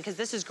you getting? Because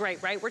this is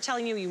great, right? We're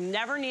telling you, you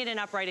never need an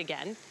upright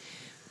again.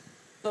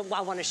 but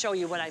I want to show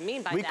you what I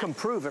mean by that. We can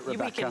prove it,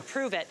 Rebecca. We can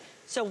prove it.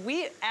 So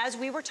as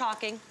we were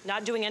talking,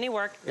 not doing any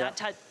work,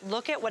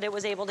 look at what it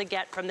was able to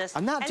get from this.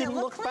 And that didn't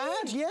look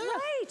bad, yeah.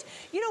 Right.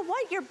 You know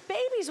what? Your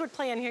babies would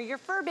play in here. Your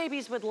fur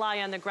babies would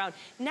lie on the ground.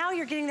 Now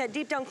you're getting that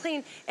deep down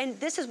clean. And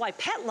this is why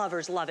pet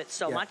lovers love it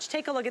so much.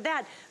 Take a look at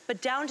that. But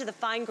down to the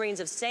fine grains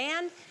of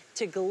sand,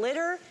 to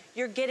glitter,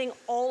 you're getting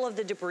all of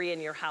the debris in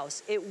your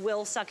house. It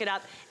will suck it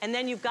up. And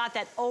then you've got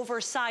that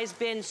oversized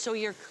bin, so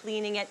you're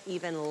cleaning it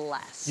even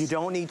less. You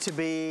don't need to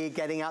be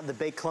getting out the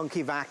big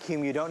clunky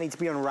vacuum. You don't need to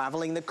be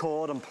unraveling the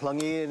cord and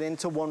plugging it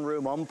into one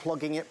room,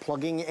 unplugging it,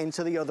 plugging it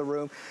into the other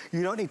room.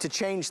 You don't need to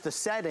change the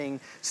setting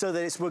so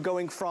that we're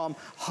going from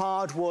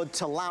hardwood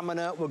to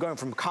laminate. We're going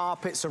from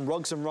carpets and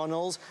rugs and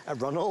runnels.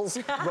 Runners.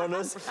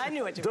 I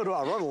knew it. Don't know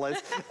what a runnel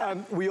is.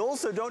 We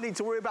also don't need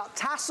to worry about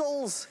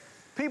tassels.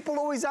 People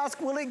always ask,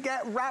 will it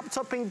get wrapped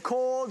up in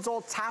cords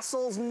or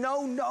tassels?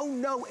 No, no,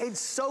 no. It's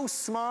so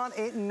smart.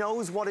 It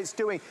knows what it's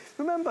doing.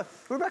 Remember,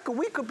 Rebecca,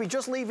 we could be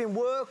just leaving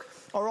work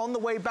or on the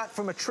way back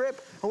from a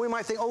trip, and we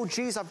might think, oh,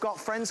 geez, I've got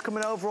friends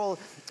coming over, or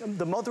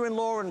the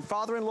mother-in-law and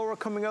father-in-law are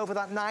coming over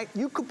that night.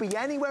 You could be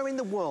anywhere in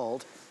the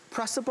world.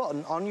 Press a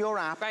button on your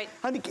app,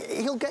 and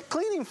he'll get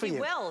cleaning for you. He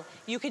will.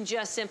 You can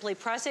just simply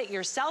press it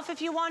yourself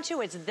if you want to.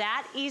 It's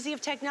that easy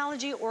of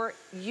technology, or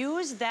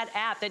use that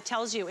app that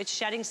tells you it's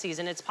shedding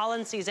season, it's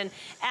pollen season,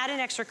 add an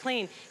extra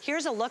clean.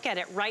 Here's a look at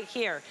it right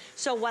here.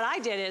 So what I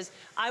did is,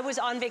 I was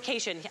on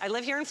vacation. I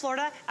live here in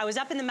Florida. I was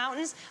up in the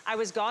mountains. I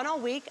was gone all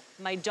week.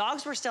 My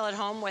dogs were still at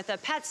home with a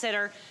pet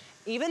sitter.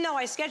 Even though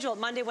I scheduled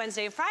Monday,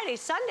 Wednesday, and Friday,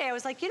 Sunday, I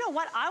was like, you know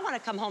what? I want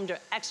to come home to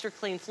extra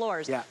clean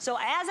floors. So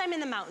as I'm in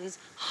the mountains,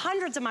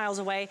 hundreds of miles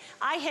away,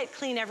 I hit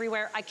clean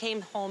everywhere. I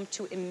came home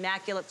to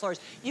immaculate floors.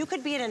 You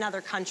could be in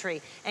another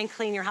country and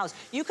clean your house.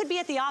 You could be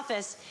at the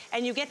office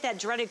and you get that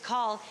dreaded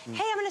call,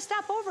 hey, I'm going to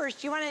stop over. Do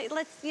you want to,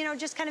 let's, you know,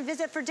 just kind of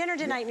visit for dinner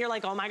tonight? And you're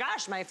like, oh my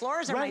gosh, my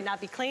floors might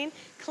not be clean.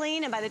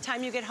 And by the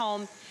time you get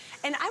home,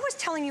 and I was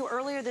telling you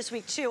earlier this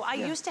week too, I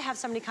used to have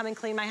somebody come and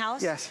clean my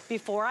house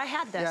before I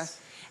had this.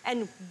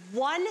 And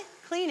one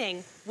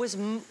cleaning was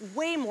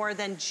way more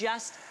than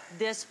just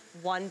this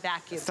one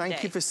vacuum.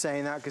 Thank you for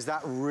saying that, because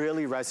that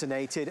really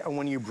resonated. And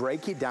when you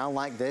break it down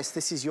like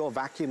this is your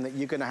vacuum that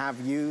you're going to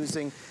have use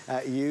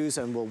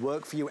and will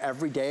work for you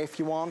every day if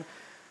you want,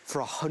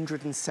 for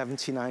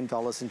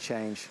 $179 and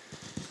change.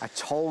 I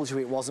told you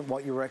it wasn't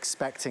what you were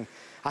expecting.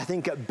 I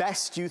think at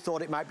best you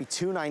thought it might be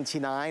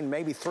 $299,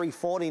 maybe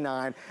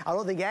 $349. I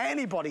don't think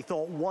anybody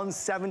thought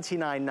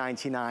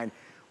 $179.99.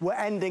 We're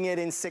ending it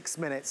in 6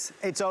 minutes.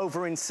 It's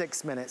over in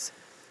 6 minutes.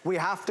 We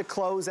have to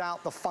close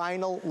out the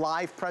final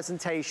live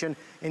presentation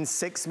in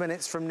 6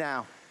 minutes from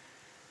now.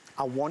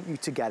 I want you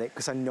to get it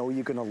because I know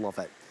you're gonna love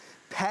it.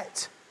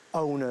 Pet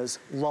owners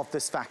love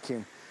this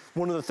vacuum.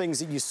 One of the things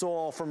that you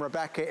saw from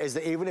Rebecca is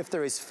that even if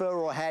there is fur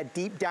or hair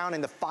deep down in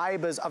the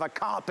fibers of a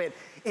carpet,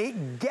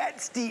 it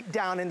gets deep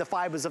down in the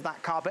fibers of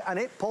that carpet and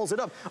it pulls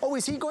it up. Oh,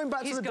 is he going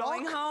back to the dog?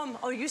 He's going home.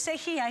 Oh, you say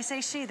he, I say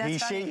she.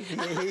 That's funny.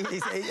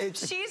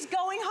 She's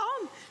going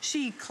home.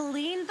 She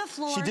cleaned the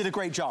floor. She did a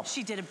great job.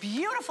 She did a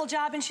beautiful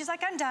job, and she's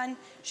like, I'm done.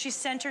 She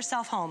sent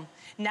herself home.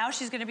 Now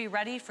she's gonna be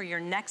ready for your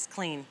next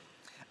clean.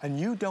 And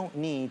you don't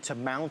need to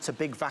mount a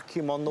big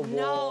vacuum on the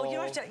wall. No, you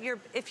don't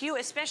have to.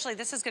 Especially,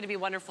 this is going to be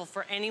wonderful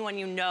for anyone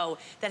you know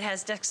that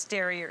has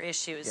dexterity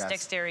issues,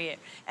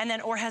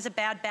 or has a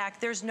bad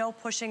back. There's no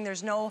pushing,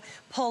 there's no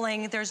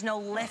pulling, there's no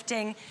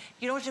lifting.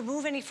 You don't have to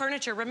move any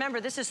furniture. Remember,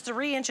 this is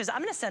 3 inches. I'm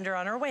going to send her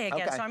on her way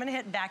again, so I'm going to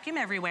hit vacuum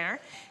everywhere.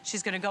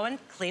 She's going to go and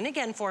clean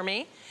again for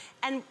me.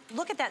 And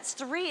look at that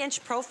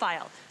 3-inch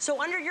profile. So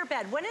under your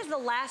bed, when is the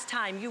last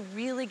time you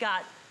really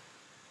got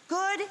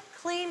good,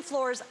 clean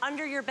floors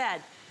under your bed?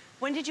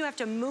 When did you have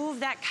to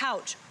move that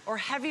couch or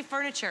heavy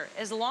furniture?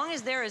 As long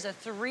as there is a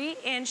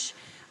 3-inch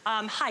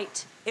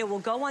height, it will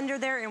go under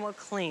there and will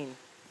clean.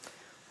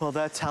 Well,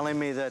 they're telling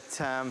me that,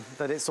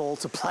 that it's all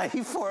to play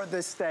for at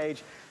this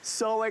stage.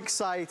 So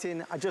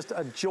exciting. Just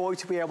a joy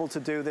to be able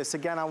to do this.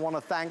 Again, I want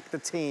to thank the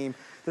team.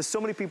 There's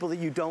so many people that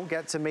you don't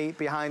get to meet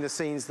behind the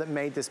scenes that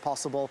made this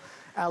possible.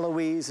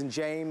 Eloise and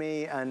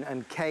Jamie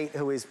and Kate,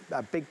 who is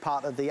a big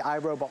part of the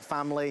iRobot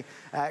family.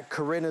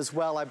 Corinne as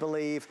well, I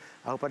believe.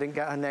 I hope I didn't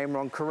get her name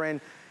wrong.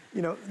 Corinne,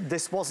 you know,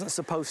 this wasn't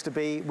supposed to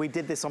be. We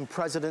did this on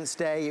President's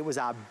Day. It was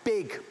our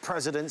big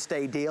President's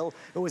Day deal.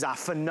 It was our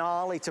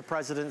finale to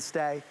President's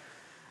Day.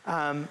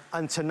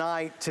 And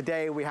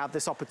today, we have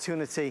this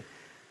opportunity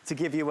to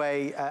give you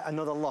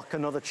another look,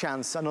 another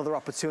chance, another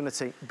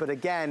opportunity. But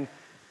again,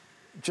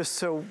 just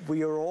so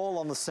we are all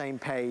on the same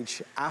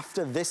page,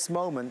 after this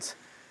moment,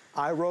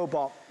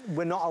 iRobot,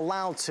 we're not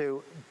allowed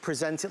to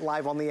present it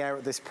live on the air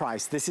at this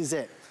price. This is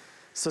it.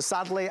 So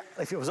sadly,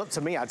 if it was up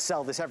to me, I'd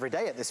sell this every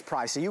day at this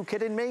price. Are you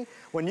kidding me?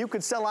 When you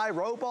could sell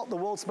iRobot, the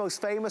world's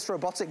most famous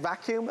robotic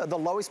vacuum, at the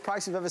lowest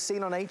price you've ever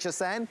seen on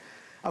HSN,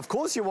 of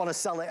course you want to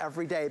sell it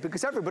every day,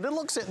 because everybody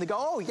looks at it and they go,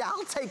 oh yeah,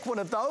 I'll take one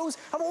of those.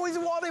 I've always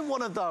wanted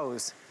one of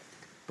those.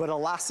 But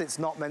alas, it's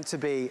not meant to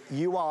be.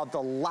 You are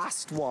the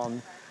last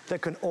one that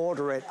can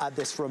order it at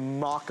this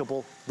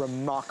remarkable,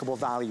 remarkable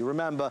value.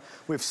 Remember,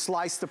 we've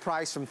sliced the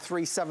price from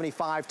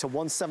 $375 to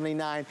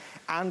 $179,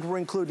 and we're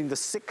including the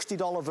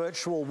 $60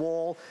 virtual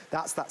wall.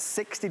 That's that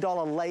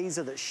 $60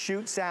 laser that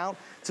shoots out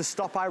to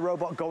stop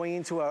iRobot going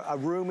into a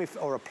room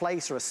or a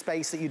place or a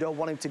space that you don't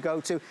want him to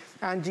go to.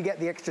 And you get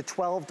the extra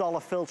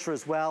 $12 filter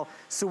as well.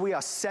 So we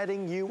are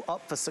setting you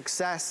up for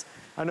success.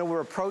 I know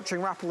we're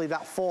approaching rapidly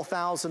that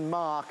 4,000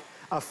 mark.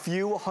 A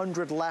few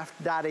hundred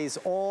left, that is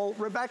all.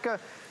 Rebecca,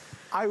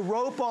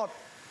 iRobot,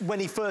 when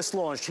he first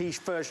launched,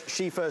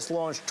 she first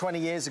launched 20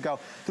 years ago,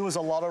 there was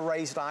a lot of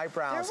raised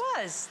eyebrows.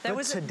 There was. There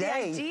was the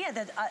idea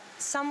that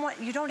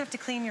somewhat, you don't have to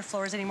clean your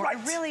floors anymore. Right.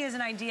 It really is an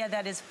idea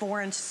that is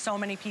foreign to so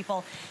many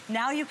people.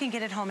 Now you can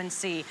get it home and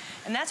see.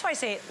 And that's why I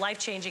say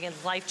life-changing and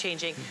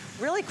life-changing.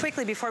 Really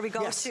quickly before we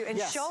go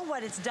show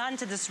what it's done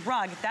to this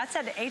rug. That's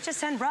an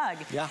HSN rug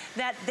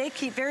that they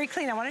keep very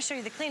clean. I want to show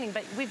you the cleaning,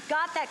 but we've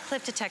got that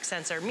cliff detect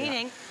sensor,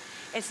 meaning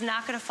it's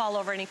not going to fall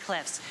over any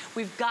cliffs.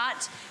 We've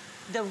got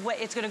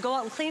it's going to go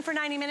out and clean for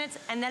 90 minutes,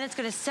 and then it's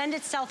going to send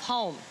itself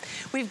home.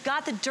 We've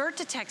got the dirt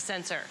detect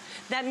sensor.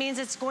 That means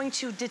it's going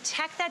to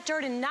detect that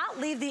dirt and not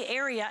leave the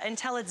area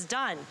until it's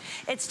done.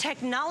 It's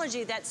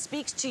technology that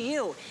speaks to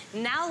you.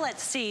 Now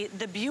let's see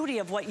the beauty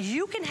of what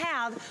you can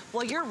have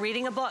while you're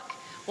reading a book,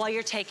 while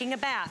you're taking a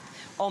bath.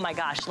 Oh my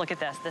gosh, look at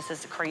this. This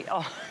is crazy.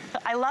 Oh,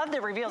 I love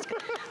the reveals.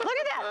 Look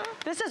at that.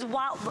 This is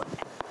wild.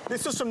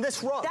 This was from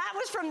this rug. That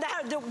was from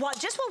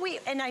just what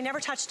and I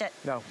never touched it.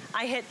 No.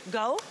 I hit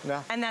go,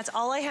 and that's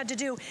all I had to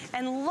do.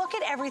 And look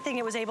at everything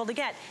it was able to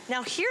get.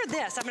 Now hear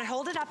this, I'm gonna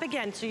hold it up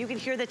again so you can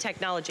hear the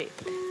technology.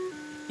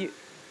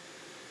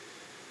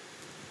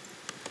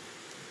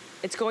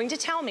 It's going to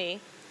tell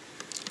me,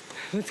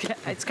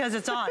 it's because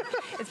it's on.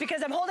 It's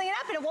because I'm holding it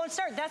up and it won't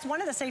start. That's one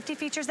of the safety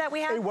features that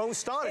we have. It won't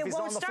start if it's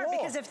on the floor. It won't start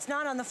because if it's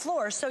not on the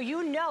floor. So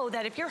you know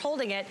that if you're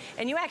holding it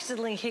and you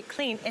accidentally hit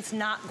clean, it's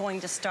not going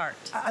to start.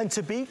 And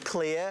to be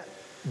clear,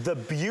 the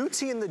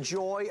beauty and the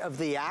joy of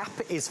the app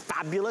is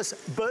fabulous,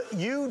 but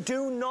you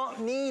do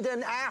not need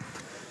an app.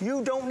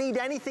 You don't need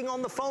anything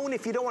on the phone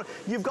if you don't want.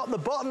 You've got the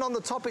button on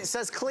the top, it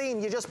says clean.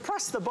 You just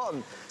press the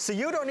button. So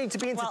you don't need to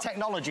be into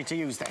technology to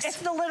use this. It's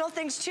the little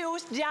things too,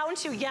 down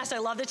to, yes, I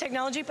love the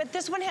technology, but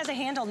this one has a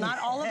handle. Not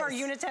all of our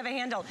units have a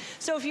handle.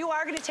 So if you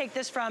are gonna take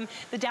this from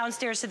the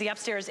downstairs to the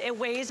upstairs, it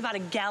weighs about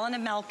 1 gallon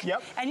of milk.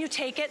 And you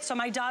take it, so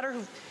my daughter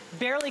who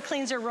barely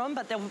cleans her room,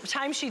 but the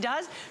time she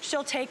does,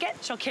 she'll take it,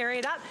 she'll carry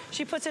it up,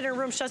 she puts it in her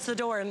room, shuts the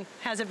door, and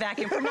has it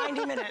vacuumed for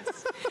 90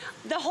 minutes.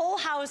 The whole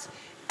house,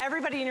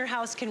 everybody in your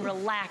house can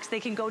relax. They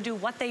can go do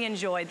what they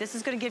enjoy. This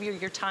is gonna give you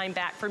your time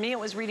back. For me, it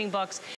was reading books.